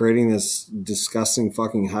 and creating this disgusting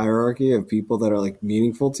fucking hierarchy of people that are like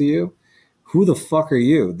meaningful to you. Who the fuck are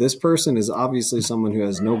you? This person is obviously someone who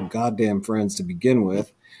has no goddamn friends to begin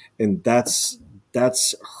with, and that's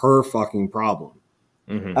her fucking problem.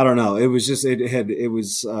 Mm-hmm. I don't know. It was just it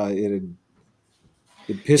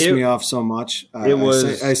pissed me off so much.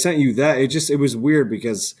 I sent you that. It was weird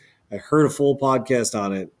because I heard a full podcast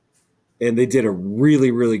on it, and they did a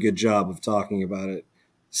really, really good job of talking about it.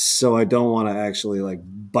 So I don't want to actually like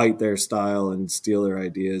bite their style and steal their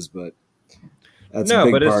ideas, but that's a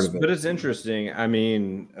big part of it. But it's interesting. I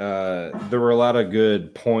mean, there were a lot of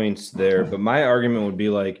good points there, but my argument would be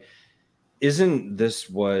like, isn't this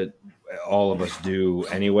what all of us do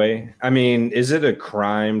anyway? I mean, is it a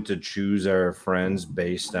crime to choose our friends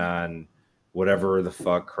based on whatever the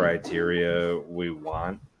fuck criteria we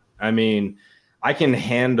want? I mean, I can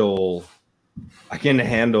handle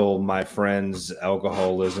my friends'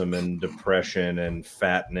 alcoholism and depression and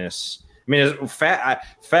fatness. I mean,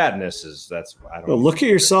 fatness is I don't know. Look at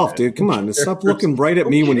yourself, dude. Come on, stop looking right at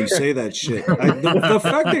me when you say that shit. The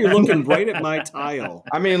fact that you're looking right at my tile.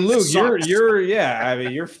 I mean, Luke, you're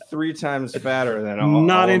 3 times fatter than all.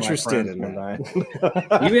 Not all interested in that.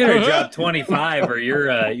 You better drop 25 or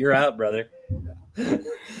you're out, brother.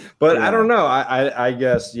 But yeah. I don't know. I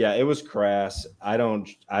guess it was crass. I don't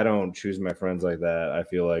choose my friends like that. I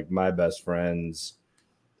feel like my best friends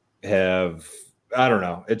have. I don't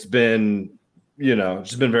know. It's been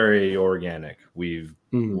very organic.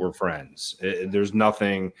 We're friends. There's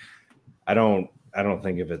nothing. I don't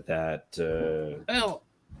think of it that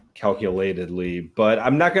calculatedly. But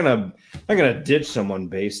I'm not gonna ditch someone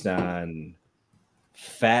based on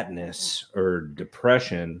fatness or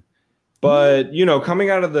depression. But coming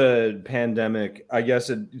out of the pandemic, I guess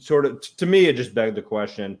it sort of, to me, it just begged the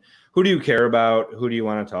question: who do you care about? Who do you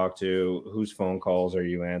want to talk to? Whose phone calls are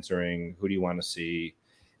you answering? Who do you want to see?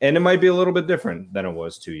 And it might be a little bit different than it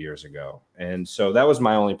was 2 years ago. And so that was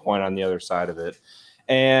my only point on the other side of it.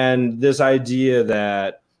 And this idea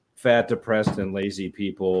that fat, depressed, and lazy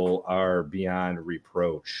people are beyond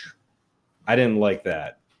reproach. I didn't like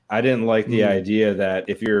that. I didn't like the idea that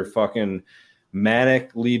if you're fucking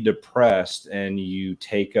manically depressed and you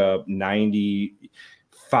take up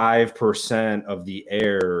 95% of the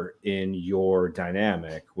air in your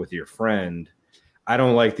dynamic with your friend, I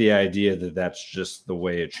don't like the idea that that's just the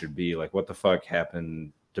way it should be. Like, what the fuck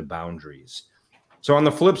happened to boundaries? So on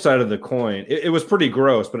the flip side of the coin, it was pretty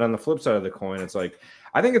gross, but on the flip side of the coin, it's like,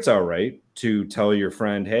 I think it's all right to tell your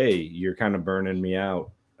friend, hey, you're kind of burning me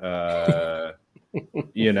out.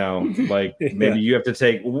 Maybe you have to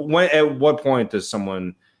take, at what point does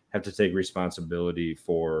someone have to take responsibility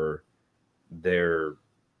for their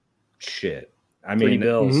shit? I mean, 3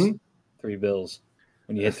 bills. Mm-hmm. 3 bills.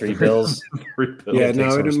 When you hit 3 bills, yeah,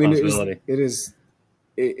 no, I mean, it is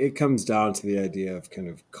it comes down to the idea of kind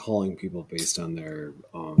of calling people based on their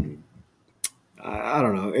I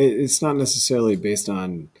don't know. It's not necessarily based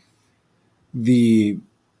on it's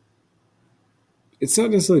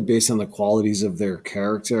not necessarily based on the qualities of their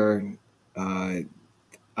character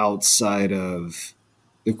outside of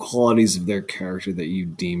the qualities of their character that you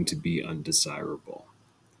deem to be undesirable.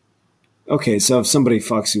 Okay, so if somebody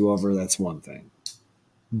fucks you over, that's one thing.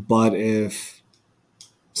 But if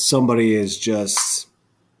somebody is just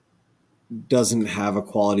doesn't have a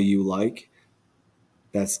quality you like,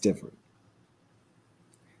 that's different.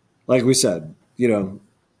 Like we said,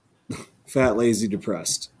 fat, lazy,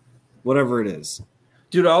 depressed, whatever it is.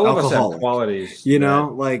 Dude, all of us Alcoholic. have qualities.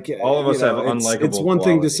 Like all of us have unlikable. It's one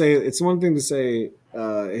thing to say. It's one thing to say,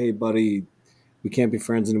 "Hey, buddy, we can't be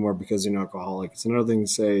friends anymore because you're an alcoholic." It's another thing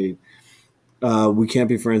to say, "We can't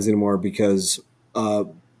be friends anymore because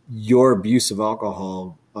your abuse of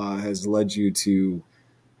alcohol has led you to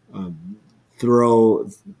threw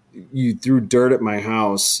dirt at my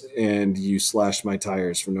house and you slashed my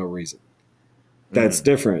tires for no reason." That's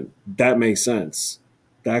different. That makes sense.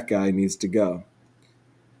 That guy needs to go.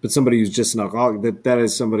 But somebody who's just an alcoholic, that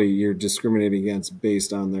is somebody you're discriminating against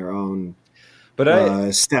based on their own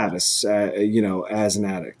status, as an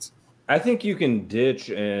addict. I think you can ditch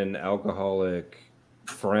an alcoholic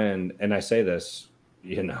friend, and I say this,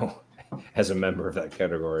 as a member of that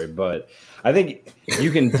category, but I think you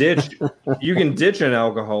can ditch an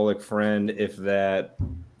alcoholic friend if that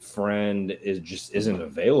friend isn't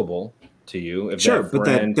available to you. If sure, but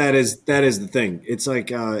that is the thing. It's like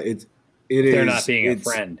they're not being a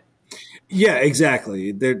friend. Yeah,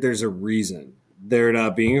 exactly. There's a reason they're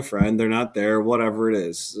not being a friend. They're not there. Whatever it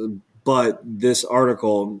is. But this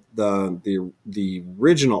article, the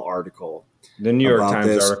original article, the New York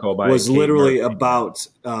Times article was literally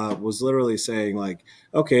saying like,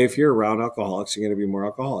 okay, if you're around alcoholics, you're going to be more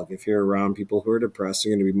alcoholic. If you're around people who are depressed,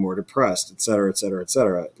 you're going to be more depressed, et cetera, et cetera, et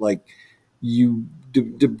cetera. Like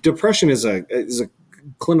depression is a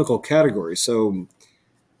clinical category. So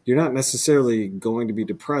you're not necessarily going to be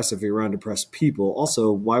depressed if you're around depressed people.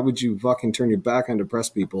 Also, why would you fucking turn your back on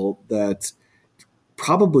depressed people that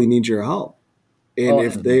probably need your help? And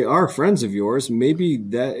if they are friends of yours, maybe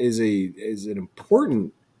that is an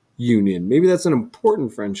important union. Maybe that's an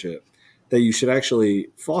important friendship that you should actually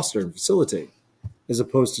foster and facilitate as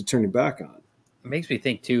opposed to turning back on. It makes me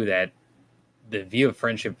think, too, that the view of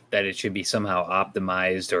friendship, that it should be somehow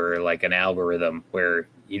optimized or like an algorithm where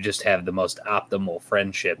you just have the most optimal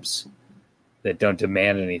friendships that don't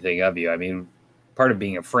demand anything of you. I mean, part of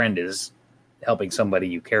being a friend is helping somebody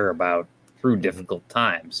you care about through difficult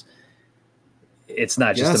times. It's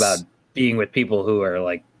not just about being with people who are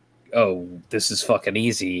like, oh, this is fucking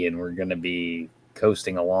easy and we're going to be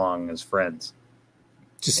coasting along as friends.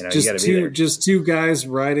 Just two guys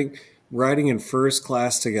riding in first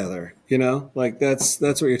class together, like that's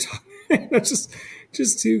what you're talking about.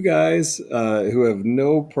 just two guys who have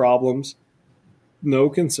no problems, no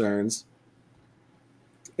concerns,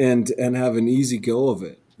 and have an easy go of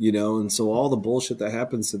it, and so all the bullshit that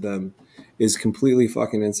happens to them is completely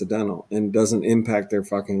fucking incidental and doesn't impact their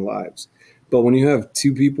fucking lives. But when you have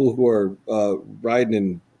two people who are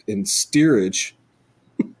riding in steerage,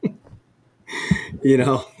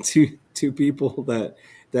 two people that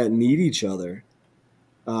need each other,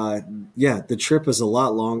 the trip is a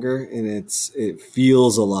lot longer and it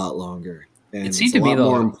feels a lot longer and it's a lot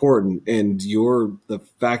more important. And the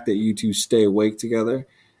fact that you two stay awake together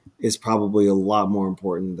is probably a lot more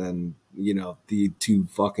important than the two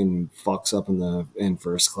fucking fucks up in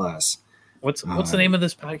first class. What's the name of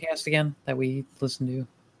this podcast again that we listen to?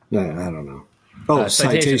 I don't know. Oh,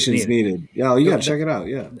 Citations Needed. Yeah, you gotta check it out.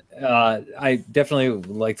 Yeah. I definitely would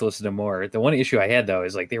like to listen to more. The one issue I had though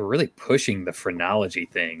is like they were really pushing the phrenology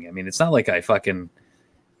thing. I mean, it's not like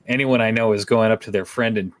anyone I know is going up to their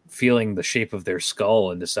friend and feeling the shape of their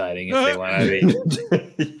skull and deciding if they want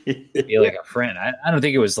to be like a friend. I don't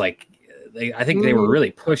think it was like. I think they were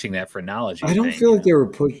really pushing that phrenology. I don't feel like they were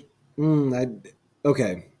pushing.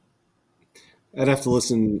 Okay. I'd have to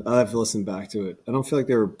listen back to it. I don't feel like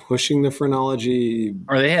they were pushing the phrenology.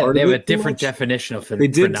 Or they have a different definition of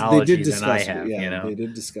phrenology than I have. They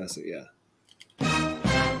did discuss it. Yeah.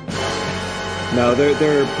 No,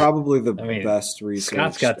 they're probably the best research.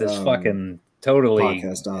 Scott's got this fucking totally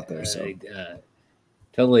podcast out there. So.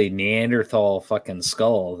 Totally Neanderthal fucking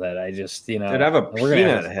skull that I just Dude, I have a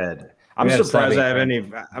peanut head. I'm surprised I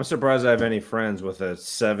have any friends with a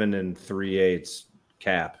 7 3/8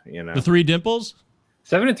 cap. The 3 dimples.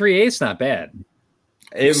 7 3/8 not bad.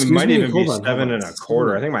 It might even be 7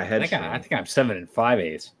 1/4. I think my head. I think I'm 7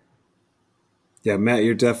 5/8. Yeah, Matt,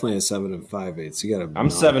 you're definitely a 7 5/8. You got a. I'm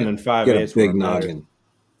 7 5/8. You got a big noggin.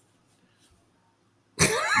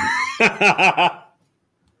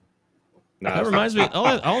 That reminds me.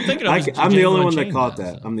 I'm thinking of. I'm the only one that caught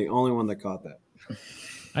that. I'm the only one that caught that.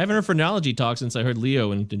 I haven't heard phrenology talk since I heard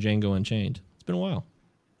Leo in Django Unchained. It's been a while.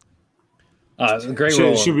 Great.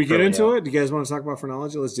 Should we get into it? Do you guys want to talk about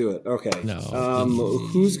phrenology? Let's do it. Okay. No.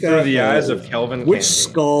 Who's got Through the eyes of Kelvin? Which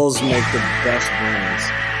skulls make the best brands?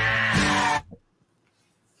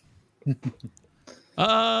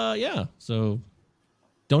 Yeah. So,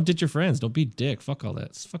 don't ditch your friends. Don't be dick. Fuck all that.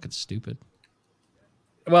 It's fucking stupid.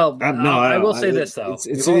 Well, I will say this though.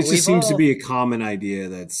 It just seems to be a common idea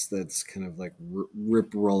that's kind of like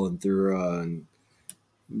rip rolling through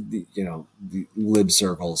the lib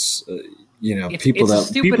circles. People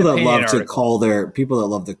that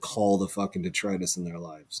love to call the fucking detritus in their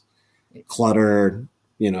lives clutter.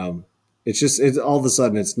 It's all of a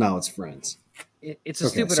sudden it's friends. It's a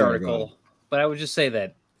stupid article, but I would just say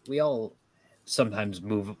that we all sometimes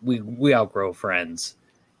move. We outgrow friends.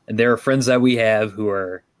 And there are friends that we have who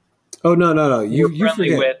are you friendly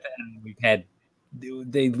forget. with, and we've had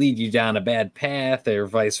they lead you down a bad path or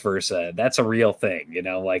vice versa. That's a real thing,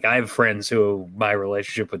 Like I have friends who my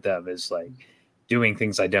relationship with them is like doing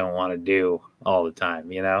things I don't want to do all the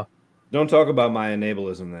time. Don't talk about my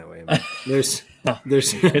enablism that way, man. There's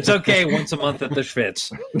it's okay once a month at the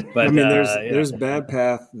Schwitz, but I mean, there's bad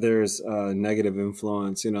path, there's negative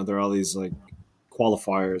influence. There are all these like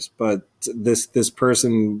qualifiers, but this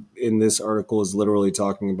person in this article is literally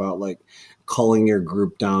talking about like culling your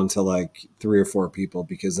group down to like 3 or 4 people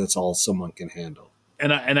because that's all someone can handle.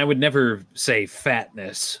 And I would never say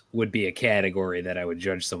fatness would be a category that I would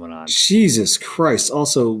judge someone on. Jesus Christ!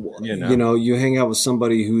 Also, you hang out with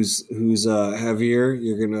somebody who's heavier,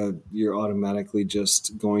 you're automatically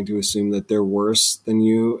just going to assume that they're worse than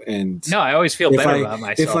you. And no, I always feel better about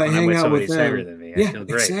myself if I when hang I'm with out somebody with them, heavier than me. I feel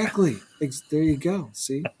great. Exactly. There you go.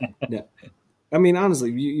 See, yeah. I mean, honestly,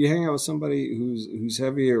 you hang out with somebody who's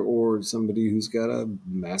heavier or somebody who's got a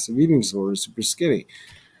massive eating disorder, super skinny.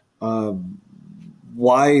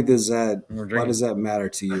 Why does that matter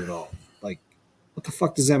to you at all? Like, what the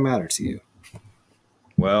fuck does that matter to you?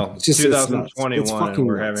 Well, it's 2021.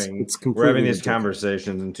 We're having these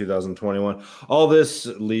conversations in 2021. All this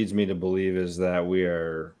leads me to believe is that we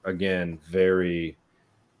are again very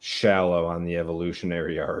shallow on the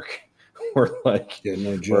evolutionary arc. We're like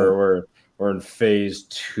we're in phase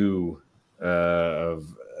 2 of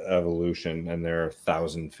evolution, and there are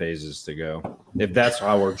 1,000 phases to go. If that's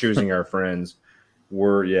how we're choosing our friends,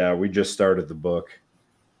 we just started the book.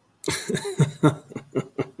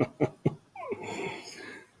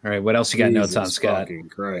 All right, what else you got notes on, Scott?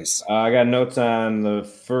 Christ. I got notes on the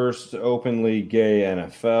first openly gay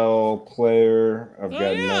NFL player. I've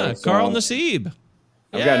got notes Carl on Nassib.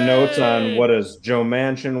 I've got notes on what does Joe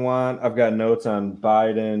Manchin want. I've got notes on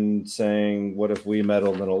Biden saying, what if we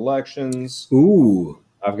meddled in elections? Ooh.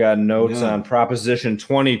 I've got notes on Proposition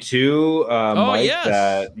 22. Mike,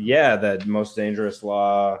 that most dangerous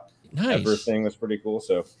law ever thing was pretty cool.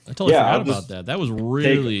 So I totally forgot about that. That was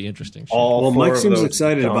really interesting. Mike seems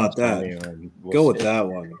excited about that. Go with that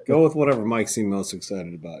one. Go with whatever Mike seemed most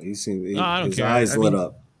excited about. His eyes lit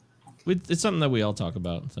up. It's something that we all talk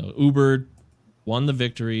about. So Uber won the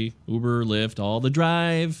victory. Uber, Lyft, all the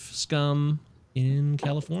drive scum in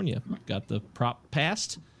California got the prop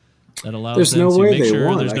passed. That allows them to make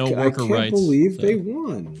sure there's no worker rights. I can't believe they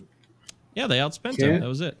won. Yeah, they outspent them. That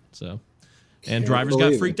was it. So, and drivers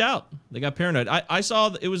got freaked out. They got paranoid. I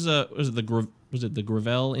saw it was the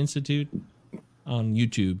Gravel Institute on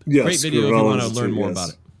YouTube. Yes, great video Gravel if you want to Institute, learn more about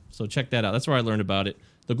it. So check that out. That's where I learned about it.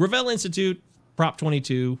 The Gravel Institute, Prop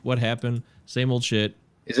 22. What happened? Same old shit.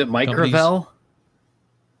 Is it Mike Gravel?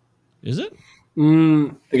 Is it?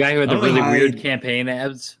 The guy who had the really weird campaign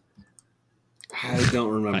ads? I don't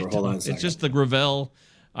remember. Hold on a second. It's just the Gravel.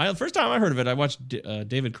 First time I heard of it, I watched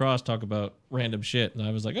David Cross talk about random shit, and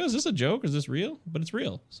I was like, "Oh, is this a joke? Is this real?" But it's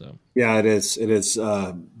real. So yeah, it is. It is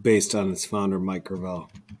based on its founder, Mike Gravel.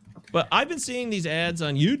 But I've been seeing these ads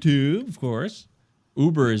on YouTube, of course.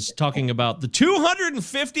 Uber is talking about the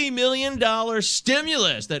 $250 million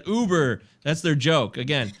stimulus that Uber, that's their joke.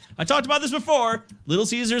 Again, I talked about this before. Little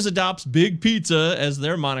Caesars adopts Big Pizza as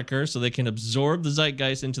their moniker so they can absorb the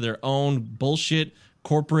zeitgeist into their own bullshit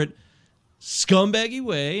corporate scumbaggy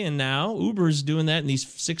way. And now Uber's doing that in these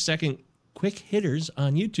 6-second quick hitters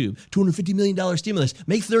on YouTube. $250 million stimulus.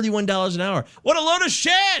 Make $31 an hour. What a load of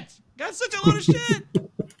shit! Got such a load of shit!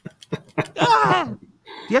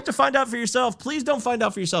 You have to find out for yourself. Please don't find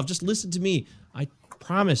out for yourself. Just listen to me. I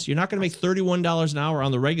Promise, you're not going to make $31 an hour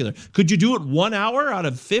on the regular. Could you do it 1 hour out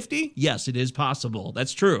of 50? Yes, it is possible.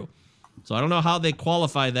 That's true. So I don't know how they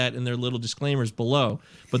qualify that in their little disclaimers below.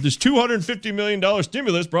 But this $250 million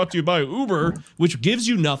stimulus brought to you by Uber, which gives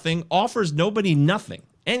you nothing, offers nobody nothing,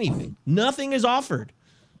 anything. Nothing is offered.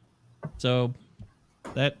 So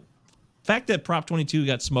that fact that Prop 22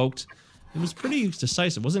 got smoked, it was pretty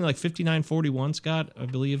decisive. Wasn't it like 59-41, Scott? I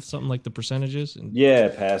believe something like the percentages. Yeah,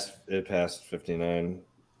 it passed 59-41.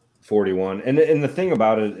 And the thing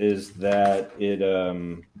about it is that it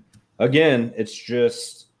again, it's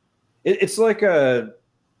just it's like the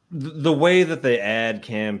way that the ad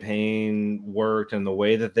campaign worked and the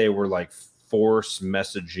way that they were like force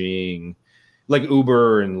messaging, like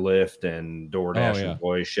Uber and Lyft and DoorDash and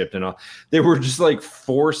Voice Shipped and all. They were just like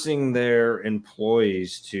forcing their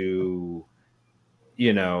employees to,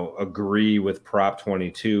 you know, agree with Prop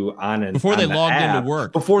 22 before they logged into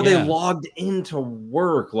work. Before they logged into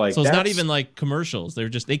work, like so, it's not even like commercials. They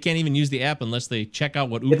can't even use the app unless they check out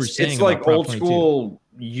what Uber's saying. It's like about Prop old 22. school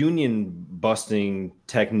union busting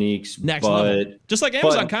techniques, next level, just like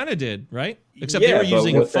Amazon kind of did, right? Except they were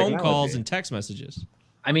using phone calls and text messages.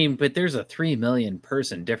 I mean, but there's a 3 million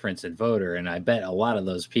person difference in voter, and I bet a lot of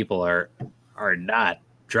those people are not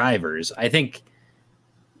drivers. I think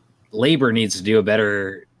labor needs to do a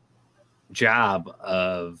better job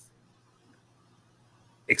of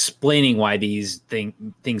explaining why these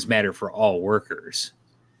things matter for all workers.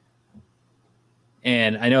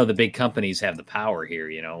 And I know the big companies have the power here,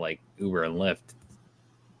 you know, like Uber and Lyft.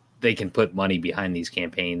 They can put money behind these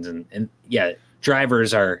campaigns, and yeah,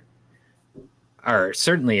 drivers are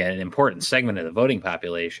certainly an important segment of the voting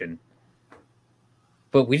population,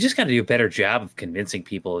 but we just got to do a better job of convincing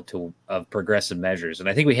people of progressive measures. And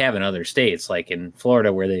I think we have in other states, like in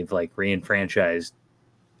Florida, where they've like re-enfranchised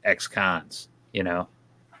ex-cons, you know,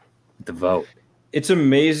 the vote. It's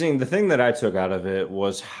amazing. The thing that I took out of it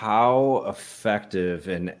was how effective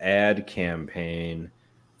an ad campaign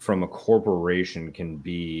from a corporation can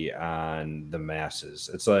be on the masses.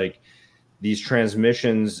 It's like, these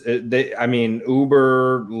transmissions,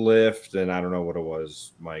 Uber, Lyft, and I don't know what it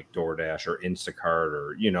was, Mike, DoorDash or Instacart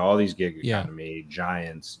or, you know, all these gig economy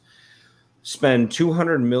giants spend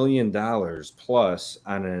 $200 million plus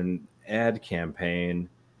on an ad campaign.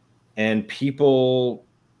 And people,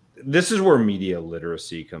 this is where media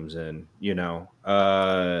literacy comes in, you know.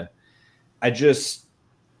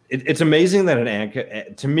 It's amazing that an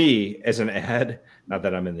ad, to me, as an ad, not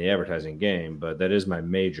that I'm in the advertising game, but that is my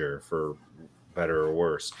major for better or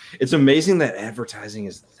worse. It's amazing that advertising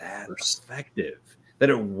is that effective, that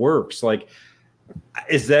it works. Like,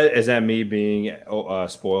 is that me being a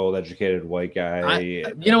spoiled, educated white guy?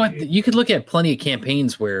 You know what? You could look at plenty of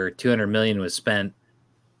campaigns where $200 million was spent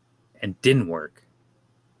and didn't work.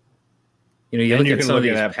 You know, you can look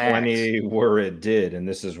at plenty where it did, and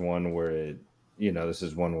this is one where it. You know, this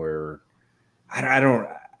is one where I don't.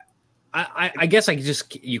 I guess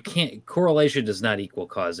you can't. Correlation does not equal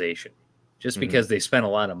causation. Just because they spent a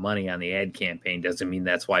lot of money on the ad campaign doesn't mean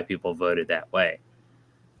that's why people voted that way.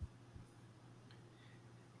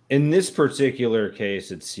 In this particular case,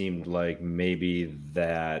 it seemed like maybe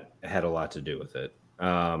that had a lot to do with it,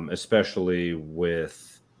 especially with,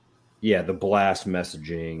 the blast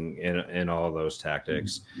messaging and all those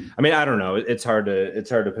tactics. I mean, I don't know. It's hard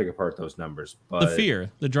to pick apart those numbers. But the fear,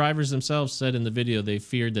 the drivers themselves said in the video, they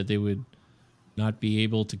feared that they would not be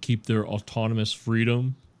able to keep their autonomous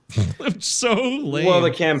freedom. So lame. Well,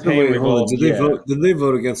 the campaign. Did they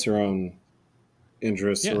vote against their own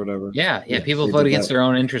interests or whatever? Yeah. People vote against their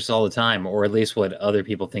own interests all the time, or at least what other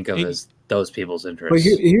people think of as those people's interests.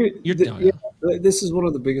 But this is one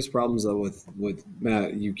of the biggest problems, though, with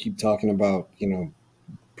Matt. You keep talking about, you know,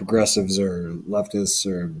 progressives or leftists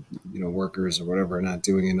or, you know, workers or whatever not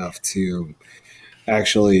doing enough to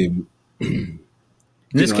actually. In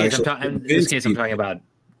this case, I'm talking about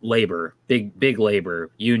labor, big labor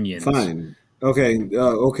unions. Fine. Okay.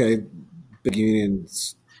 Big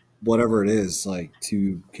unions, whatever it is, like,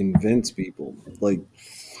 to convince people, like,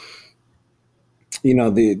 you know,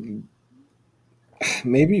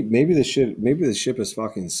 maybe the ship has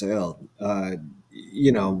fucking sailed.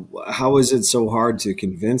 You know, how is it so hard to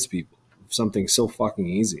convince people of something so fucking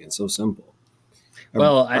easy and so simple?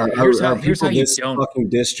 Well, here's how you don't fucking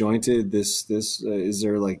disjointed. This is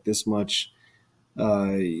there like this much,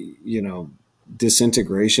 you know,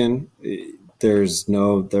 disintegration? There's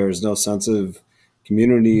no sense of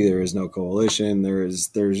community. There is no coalition. There's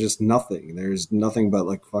just nothing. There's nothing but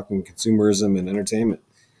like fucking consumerism and entertainment.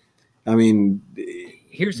 I mean,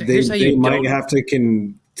 here's how you might have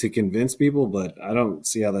to convince people, but I don't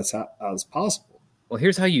see how that's possible. Well,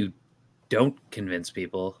 here's how you don't convince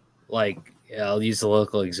people. Like, I'll use the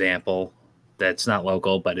local example that's not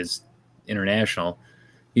local, but is international.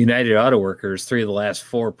 United Auto Workers, 3 of the last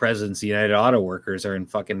 4 presidents of United Auto Workers are in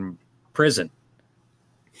fucking prison.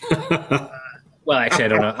 Well, actually, I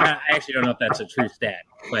don't know. I actually don't know if that's a true stat,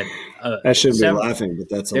 but I shouldn't be laughing, but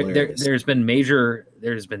that's hilarious. There's been major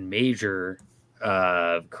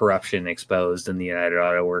corruption exposed in the United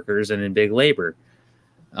Auto Workers and in big labor.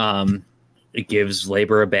 It gives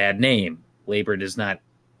labor a bad name. Labor does not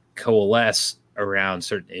coalesce around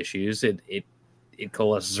certain issues. It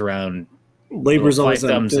coalesces around labor's always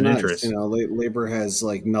and interest. You know, labor has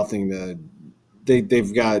like nothing to.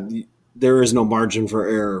 They've got. There is no margin for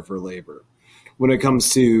error for labor. When it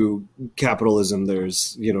comes to capitalism,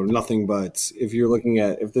 there's, you know, nothing but, if you're looking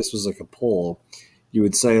at, if this was like a poll, you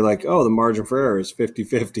would say like, oh, the margin for error is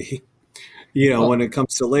 50-50. You know, well, when it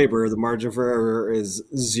comes to labor, the margin for error is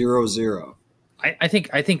 0-0. I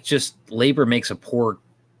think just labor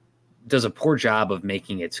does a poor job of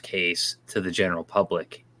making its case to the general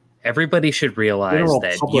public. Everybody should realize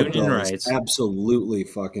that union rights absolutely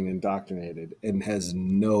fucking indoctrinated and has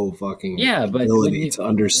no fucking ability to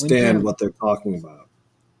understand what they're talking about.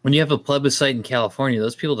 When you have a plebiscite in California,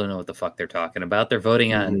 those people don't know what the fuck they're talking about. They're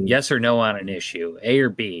voting on yes or no on an issue, A or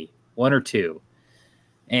B, 1 or 2,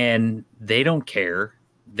 and they don't care.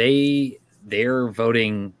 They're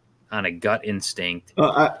voting on a gut instinct,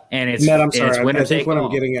 and it's Matt, I'm sorry. I think what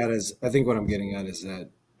I'm getting at is that,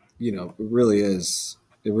 you know, it really is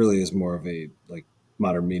more of a like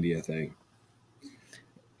modern media thing.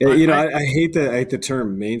 You know, I hate the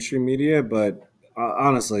term mainstream media, but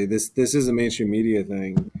honestly, this is a mainstream media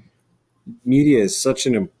thing. Media is such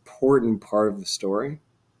an important part of the story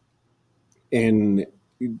in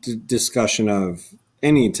discussion of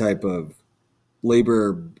any type of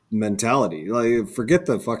labor mentality. Like, forget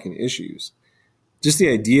the fucking issues. Just the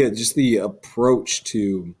idea, just the approach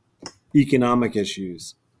to economic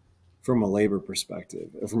issues from a labor perspective,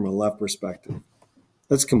 from a left perspective,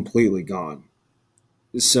 that's completely gone.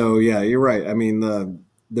 So yeah, you're right. I mean,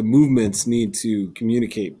 the movements need to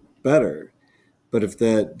communicate better, but if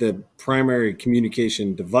the primary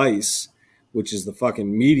communication device, which is the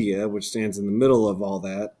fucking media, which stands in the middle of all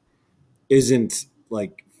that, isn't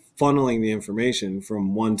like funneling the information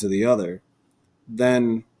from one to the other,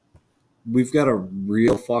 then we've got a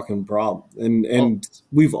real fucking problem. And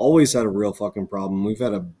we've always had a real fucking problem. We've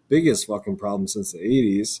had a biggest fucking problem since the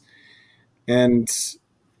 80s. And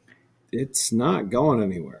it's not going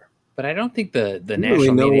anywhere. But I don't think the we national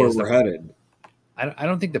really know media where we're headed. I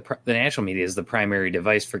don't think the national media is the primary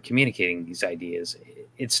device for communicating these ideas.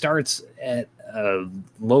 It starts at a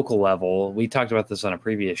local level. We talked about this on a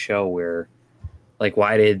previous show where, like,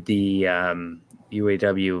 why did the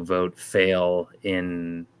UAW vote fail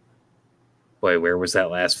in... Boy, where was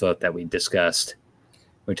that last vote that we discussed?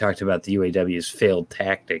 We talked about the UAW's failed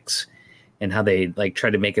tactics and how they like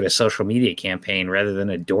tried to make it a social media campaign rather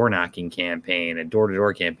than a door knocking campaign, a door to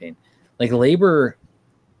door campaign. Like, labor,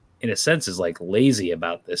 in a sense, is like lazy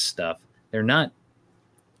about this stuff. They're not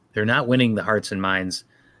winning the hearts and minds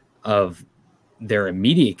of their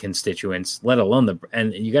immediate constituents, let alone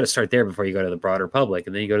and you got to start there before you go to the broader public,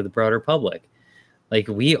 and then you go to the broader public. Like,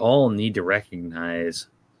 we all need to recognize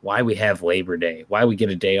why we have Labor Day, why we get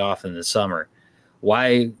a day off in the summer,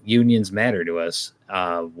 why unions matter to us,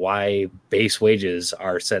 why base wages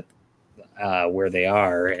are set where they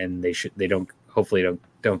are, and they don't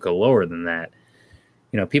go lower than that.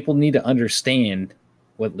 You know, people need to understand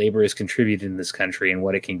what labor has contributed in this country and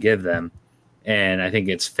what it can give them. And I think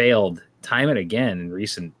it's failed time and again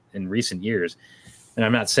in recent years. And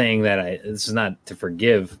I'm not saying that this is not to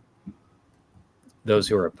forgive those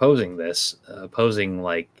who are opposing this,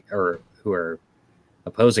 who are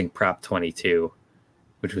opposing Prop 22,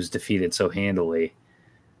 which was defeated so handily.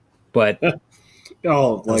 But it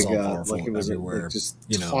was everywhere. Just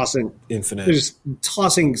tossing infinite, just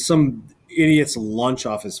tossing some idiot's lunch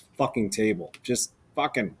off his fucking table, just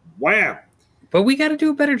fucking wham. But we got to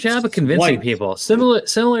do a better job of convincing people. Similar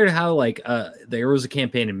to how there was a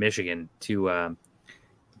campaign in Michigan to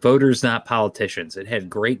voters, not politicians. It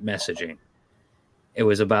had great messaging. It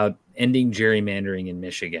was about ending gerrymandering in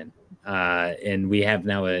Michigan. And we have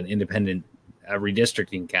now an independent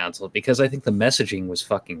redistricting council because I think the messaging was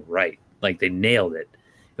fucking right. Like, they nailed it.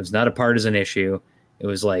 It was not a partisan issue. It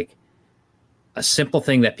was like a simple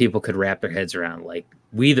thing that people could wrap their heads around. Like,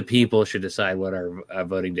 we, the people, should decide what our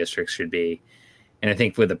voting districts should be. And I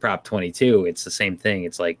think with the Prop 22, it's the same thing.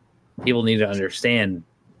 It's like people need to understand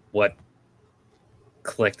what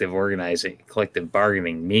collective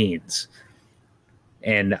bargaining means.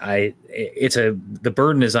 And the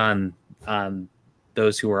burden is on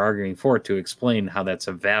those who are arguing for it to explain how that's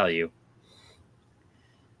of value.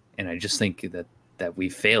 And I just think that we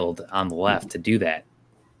failed on the left to do that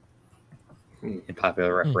in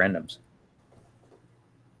popular referendums.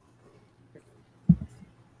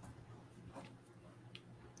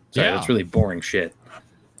 Sorry, that's really boring shit.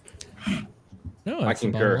 No, I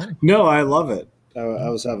concur. No, I love it. I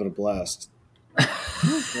was having a blast.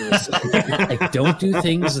 I don't do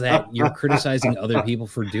things that you're criticizing other people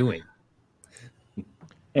for doing.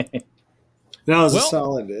 That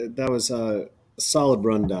was a solid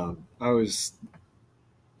rundown.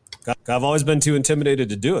 I've always been too intimidated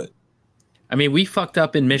to do it. I mean, we fucked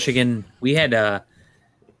up in Michigan. We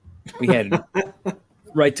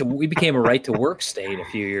became a right to work state a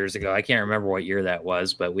few years ago. I can't remember what year that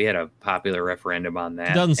was, but we had a popular referendum on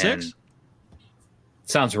that. 2006?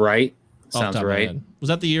 Sounds right. Sounds right. Was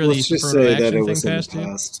that the year the affirmative action thing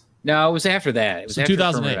passed? No, it was after that. It was after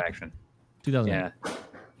 2008. action. 2008.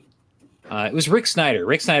 Yeah. It was Rick Snyder.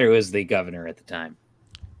 Rick Snyder was the governor at the time.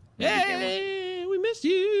 Hey, we missed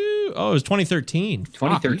you. Oh, it was 2013.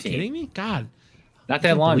 2013. Are you kidding me? God. Not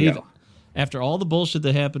that long ago. After all the bullshit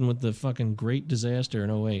that happened with the fucking great disaster in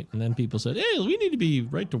 2008, and then people said, hey, we need to be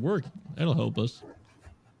right to work. That'll help us.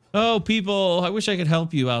 Oh, people, I wish I could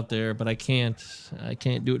help you out there, but I can't. I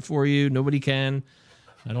can't do it for you. Nobody can.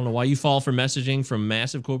 I don't know why you fall for messaging from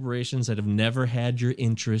massive corporations that have never had your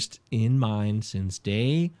interest in mind since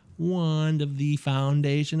day one of the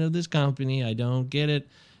foundation of this company. I don't get it.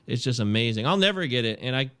 It's just amazing. I'll never get it.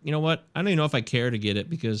 And you know what? I don't even know if I care to get it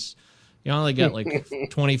because you only got like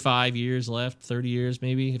 25 years left, 30 years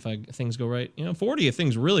maybe if things go right. 40 if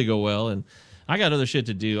things really go well. And I got other shit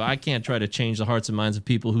to do. I can't try to change the hearts and minds of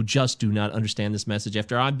people who just do not understand this message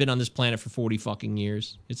after I've been on this planet for 40 fucking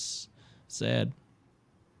years. It's sad.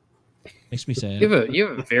 Makes me sad. You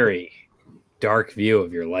have a very dark view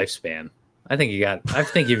of your lifespan. I think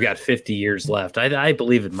you've got 50 years left. I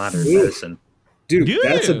believe in modern medicine. Dude,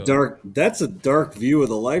 that's a dark view of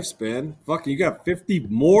the lifespan. Fuck, you got 50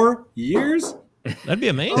 more years? That'd be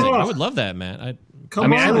amazing. I would love that, man. I'd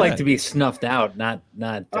like to be snuffed out, not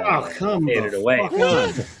faded away.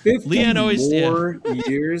 50 Leanne always more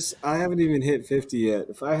years? I haven't even hit 50 yet.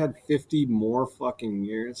 If I had 50 more fucking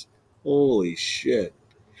years, holy shit.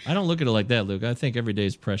 I don't look at it like that, Luke. I think every day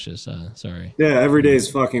is precious. Sorry. Yeah, every day is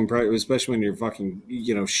fucking precious, especially when you're fucking,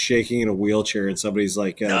 shaking in a wheelchair and somebody's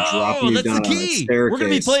like dropping you down a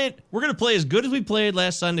staircase. We're gonna play as good as we played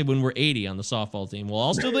last Sunday when we're 80 on the softball team. We'll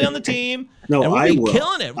all still be on the team. No, and I will.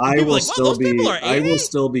 Killing it. I will still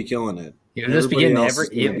be killing it. You'll just be getting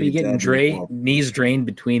knees drained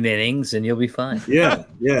between innings, and you'll be fine. Yeah.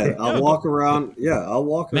 I'll walk around. Yeah, I'll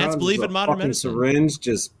walk around. Matt's belief in modern medicine. Syringe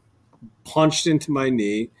just punched into my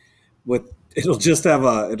knee it'll just have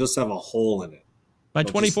a hole in it. By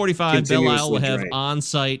 2045, Belle Isle will have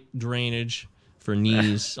on-site drainage for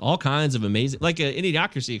knees, all kinds of amazing, like an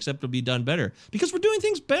Idiocracy, except it'll be done better because we're doing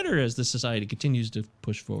things better as the society continues to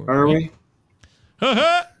push forward. Are we?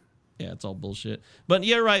 Yeah, it's all bullshit. But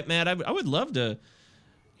yeah, right, Matt. I would love to.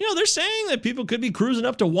 They're saying that people could be cruising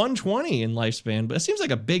up to 120 in lifespan, but it seems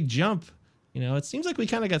like a big jump. It seems like we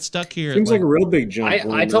kind of got stuck here. Seems like a real big jump.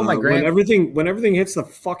 I told my grandma when everything hits the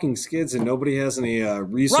fucking skids and nobody has any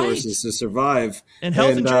resources to survive. And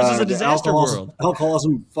health insurance is a disaster world.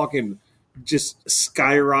 Alcoholism fucking just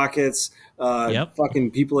skyrockets.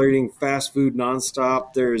 Fucking people are eating fast food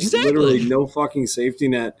nonstop. There's literally no fucking safety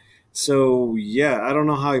net. So yeah, I don't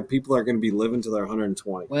know how people are going to be living till they're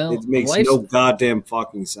 120. Well, it makes no goddamn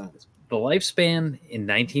fucking sense. The lifespan in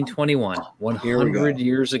 1921, 100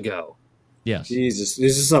 years ago. Yes. Jesus,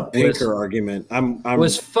 this is a Pinker argument.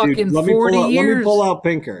 Was fucking 40 years. Let me pull out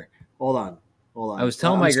Pinker. Hold on. I was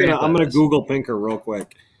telling my grandpa. I'm gonna Google Pinker real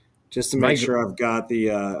quick, just to make sure I've got the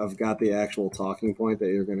actual talking point that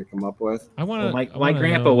you're gonna come up with. My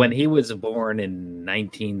grandpa, when he was born in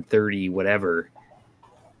 1930, whatever,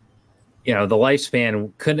 the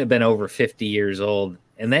lifespan couldn't have been over 50 years old,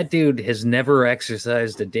 and that dude has never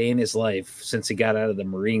exercised a day in his life since he got out of the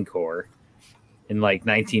Marine Corps. In like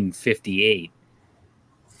 1958,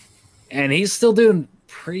 and he's still doing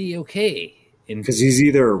pretty okay. Because he's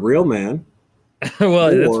either a real man,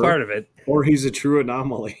 well, that's part of it, or he's a true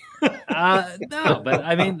anomaly. No, but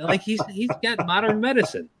I mean, like he's got modern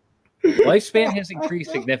medicine. Lifespan has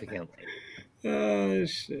increased significantly. Oh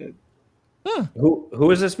shit! Huh.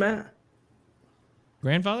 Who is this, Matt?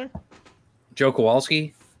 Grandfather? Joe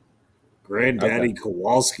Kowalski. Granddaddy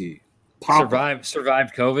Kowalski. Survived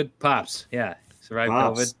COVID. Pops. Yeah. Survived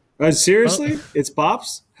COVID. Seriously? It's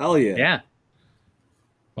Pops? Hell yeah. Yeah.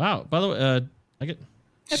 Wow. By the way, I have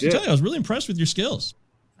to tell you, I was really impressed with your skills.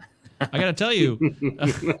 I got to tell you,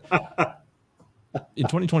 in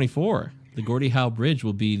 2024, the Gordie Howe Bridge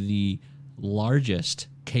will be the largest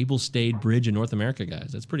cable-stayed bridge in North America, guys.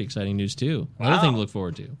 That's pretty exciting news, too. Another thing to look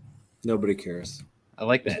forward to. Nobody cares. I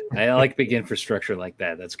like that. I like big infrastructure like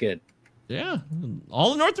that. That's good. Yeah.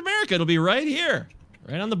 All of North America. It'll be right here.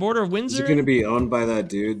 Right on the border of Windsor. Is it going to be owned by that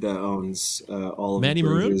dude that owns all of Manny the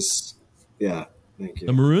Maroon? bridges? Yeah, thank you.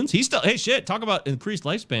 The Maroons? He's still... Hey, shit. Talk about increased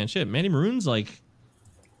lifespan. Shit. Manny Maroon's like... Is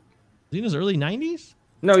he in his early 90s?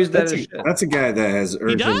 No, he's dead as shit. That's a guy that has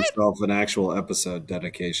earned himself an actual episode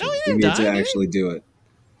dedication. No, he needs to actually do it.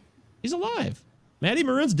 He's alive. Manny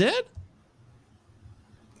Maroon's dead?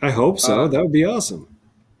 I hope so. That would be awesome.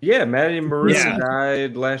 Yeah, Manny Maroon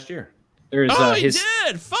died last year. There's he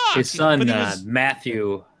did. Fuck. His son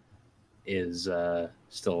Matthew is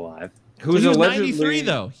still alive. Who's he was allegedly 93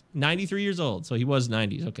 though. 93 years old. So he was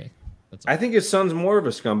 90s. Okay. I think his son's more of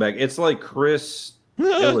a scumbag. It's like Chris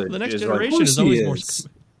the next generation is always more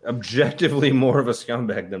objectively more of a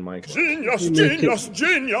scumbag than Michael. Genius.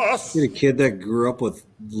 Get a kid that grew up with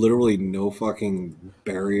literally no fucking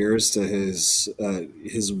barriers to his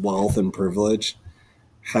wealth and privilege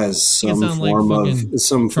has some form of Charlie and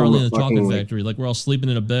the fucking Chocolate Factory. Like we're all sleeping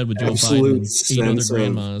in a bed with Joe Biden absolute and 8 other sense of-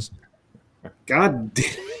 grandmas. God damn.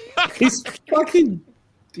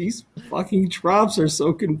 These fucking drops are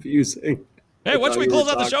so confusing. Hey, what should we close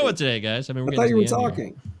out the show with today, guys? I mean, we're I thought you were getting to the end here.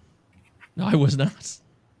 talking. No, I was not.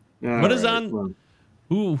 What is right, on?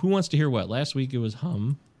 well. Who wants to hear what? Last week it was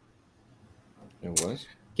Hum. It was.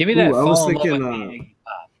 Give me that. Ooh, I was Fall in Love thinking, with Me.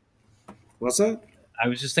 What's that? I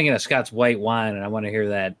was just thinking of Scott's White Wine, and I want to hear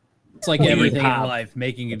that. It's like everything in life.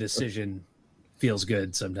 Making a decision feels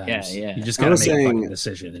good sometimes. Yeah. You just got to make a fucking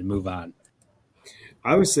decision and move on.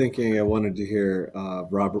 I was thinking I wanted to hear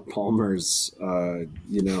Robert Palmer's,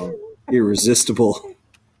 Irresistible.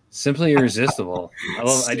 Simply Irresistible.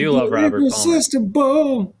 I do love Robert Palmer.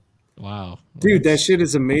 Irresistible. Wow. Dude, that shit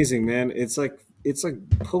is amazing, man. It's like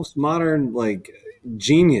postmodern, like,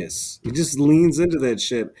 genius. He just leans into that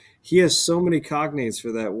shit. He has so many cognates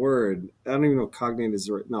for that word. I don't even know if cognate is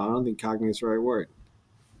the right. No, I don't think cognate is the right word.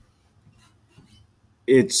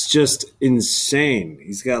 It's just insane.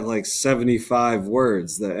 He's got like 75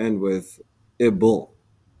 words that end with "ible,"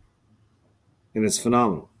 and it's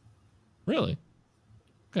phenomenal. Really?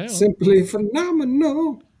 Okay. Simply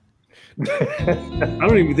phenomenal. I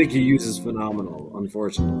don't even think he uses phenomenal,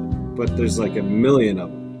 unfortunately, but there's like a million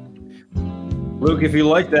of them. Luke, if you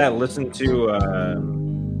like that, listen to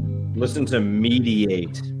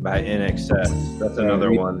 "Mediate" by NXS. That's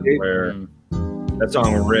another one where that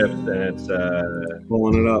song rips and it's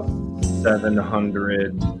pulling it up.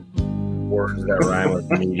 700 words that rhyme with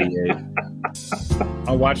 "mediate."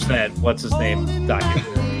 I'll watch that. What's his name?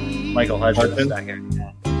 Documentary. Michael Hutchins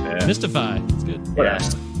documentary. Yeah. Mystify. It's good.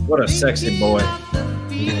 What a sexy boy. God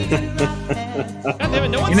damn it,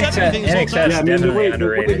 no one said anything this whole time. Yeah, I mean,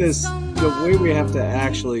 the way we have to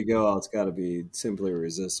actually go out, it's got to be Simply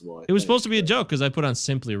Irresistible. It was supposed to be a joke because I put on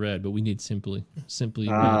Simply Red, but we need Simply Red. It's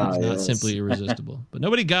not Simply Irresistible. But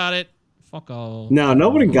nobody got it. Fuck all. No,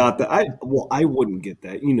 nobody got that. I wouldn't get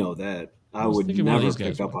that. You know that. I would never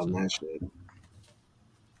pick up on that shit.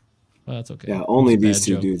 Well, that's okay. Yeah, only It's a these bad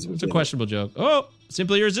two joke. dudes would It's a get it. questionable joke. Oh,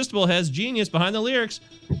 Simply Irresistible has genius behind the lyrics.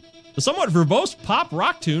 The somewhat verbose pop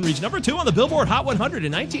rock tune reached number 2 on the Billboard Hot 100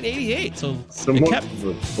 in 1988. So it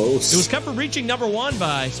was kept from reaching number 1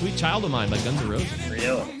 by Sweet Child of Mine by Guns N' Roses. Really?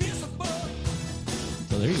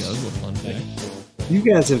 So there you go. That's a little fun fact. You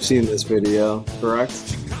guys have seen this video,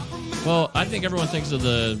 correct? Well, I think everyone thinks of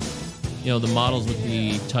the models with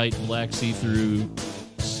the tight black see-through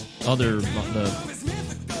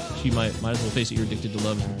she might as well face it. You're addicted to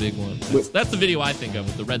love is the big one. That's the video I think of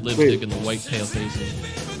with the red lipstick and the white pale faces.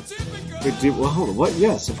 Wait, well, hold on. What?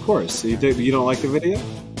 Yes, of course. So you don't like the video?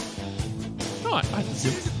 No,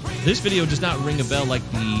 this video does not ring a bell like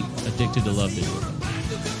the Addicted to Love video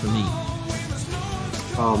for me.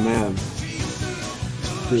 Oh man.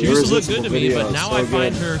 She used to look good to me, but now I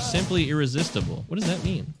find her simply irresistible. What does that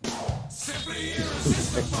mean?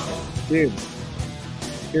 Dude.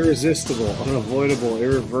 Irresistible, unavoidable,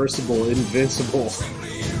 irreversible, invincible.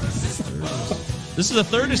 This is the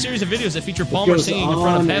third in a series of videos that feature Palmer singing in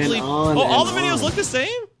front of heavily. All the videos look the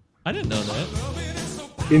same? I didn't know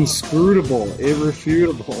that. Inscrutable,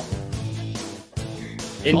 irrefutable,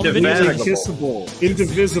 indivisible,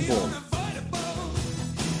 indivisible.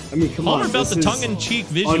 I mean, come Palmer on. felt the tongue-in-cheek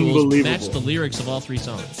visuals match the lyrics of all 3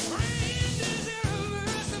 songs.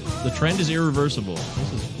 The trend is irreversible.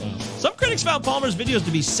 This is wow. Some critics found Palmer's videos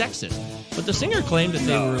to be sexist, but the singer claimed that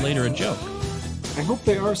they were later a joke. I hope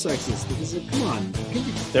they are sexist because, come on.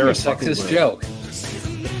 They're a sexist joke.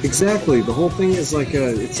 Exactly. The whole thing is like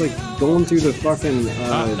it's like going through the fucking.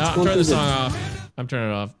 I'm turning the song off. I'm turning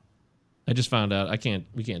it off. I just found out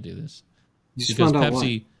we can't do this because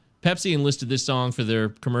Pepsi enlisted this song for their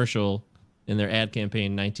commercial in their ad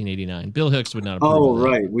campaign in 1989. Bill Hicks would not approve. Oh,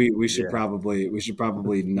 right. We should probably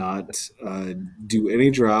not do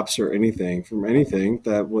any drops or anything from anything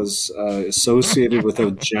that was associated with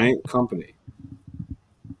a giant company.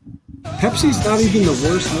 Pepsi's not even the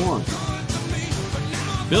worst one.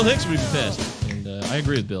 Bill Hicks would be pissed, and I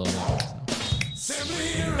agree with Bill on that. So.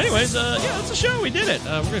 Anyways, that's the show. We did it.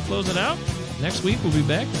 We're gonna close it out. Next week we'll be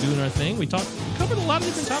back doing our thing. We covered a lot of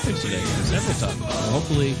different topics today. Several topics.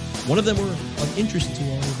 Hopefully, one of them were of interest to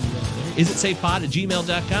all of you out there.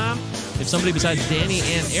 isitsafepod@gmail.com. If somebody besides Danny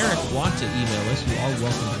and Eric want to email us, you are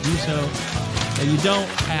welcome to do so. And you don't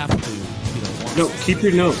have to. If you don't want to. Keep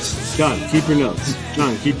your notes, John. Keep your notes,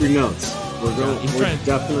 John. Keep your notes.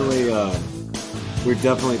 We're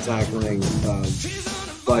definitely tackling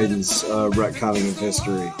Biden's retconning of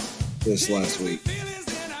history this last week.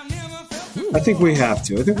 I think we have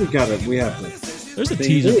to. I think we have to. There's a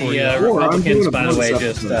teaser for you. Republicans, by the way,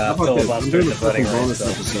 just filibustered the voting bonus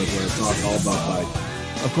episode where I talk all about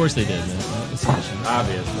Biden. Of course they did, man.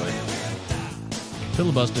 Obviously.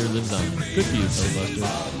 Filibuster lives on. Good for you, filibuster.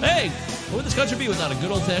 Hey, what would this country be without a good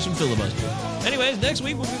old-fashioned filibuster? Anyways, next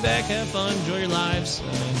week we'll be back. Have fun. Enjoy your lives.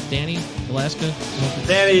 Danny, Alaska.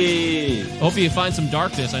 Danny! Hope you find some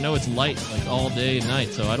darkness. I know it's light like all day and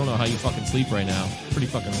night, so I don't know how you fucking sleep right now. Pretty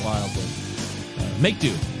fucking wild, but make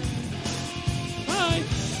do. Bye.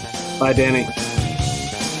 Bye, Danny.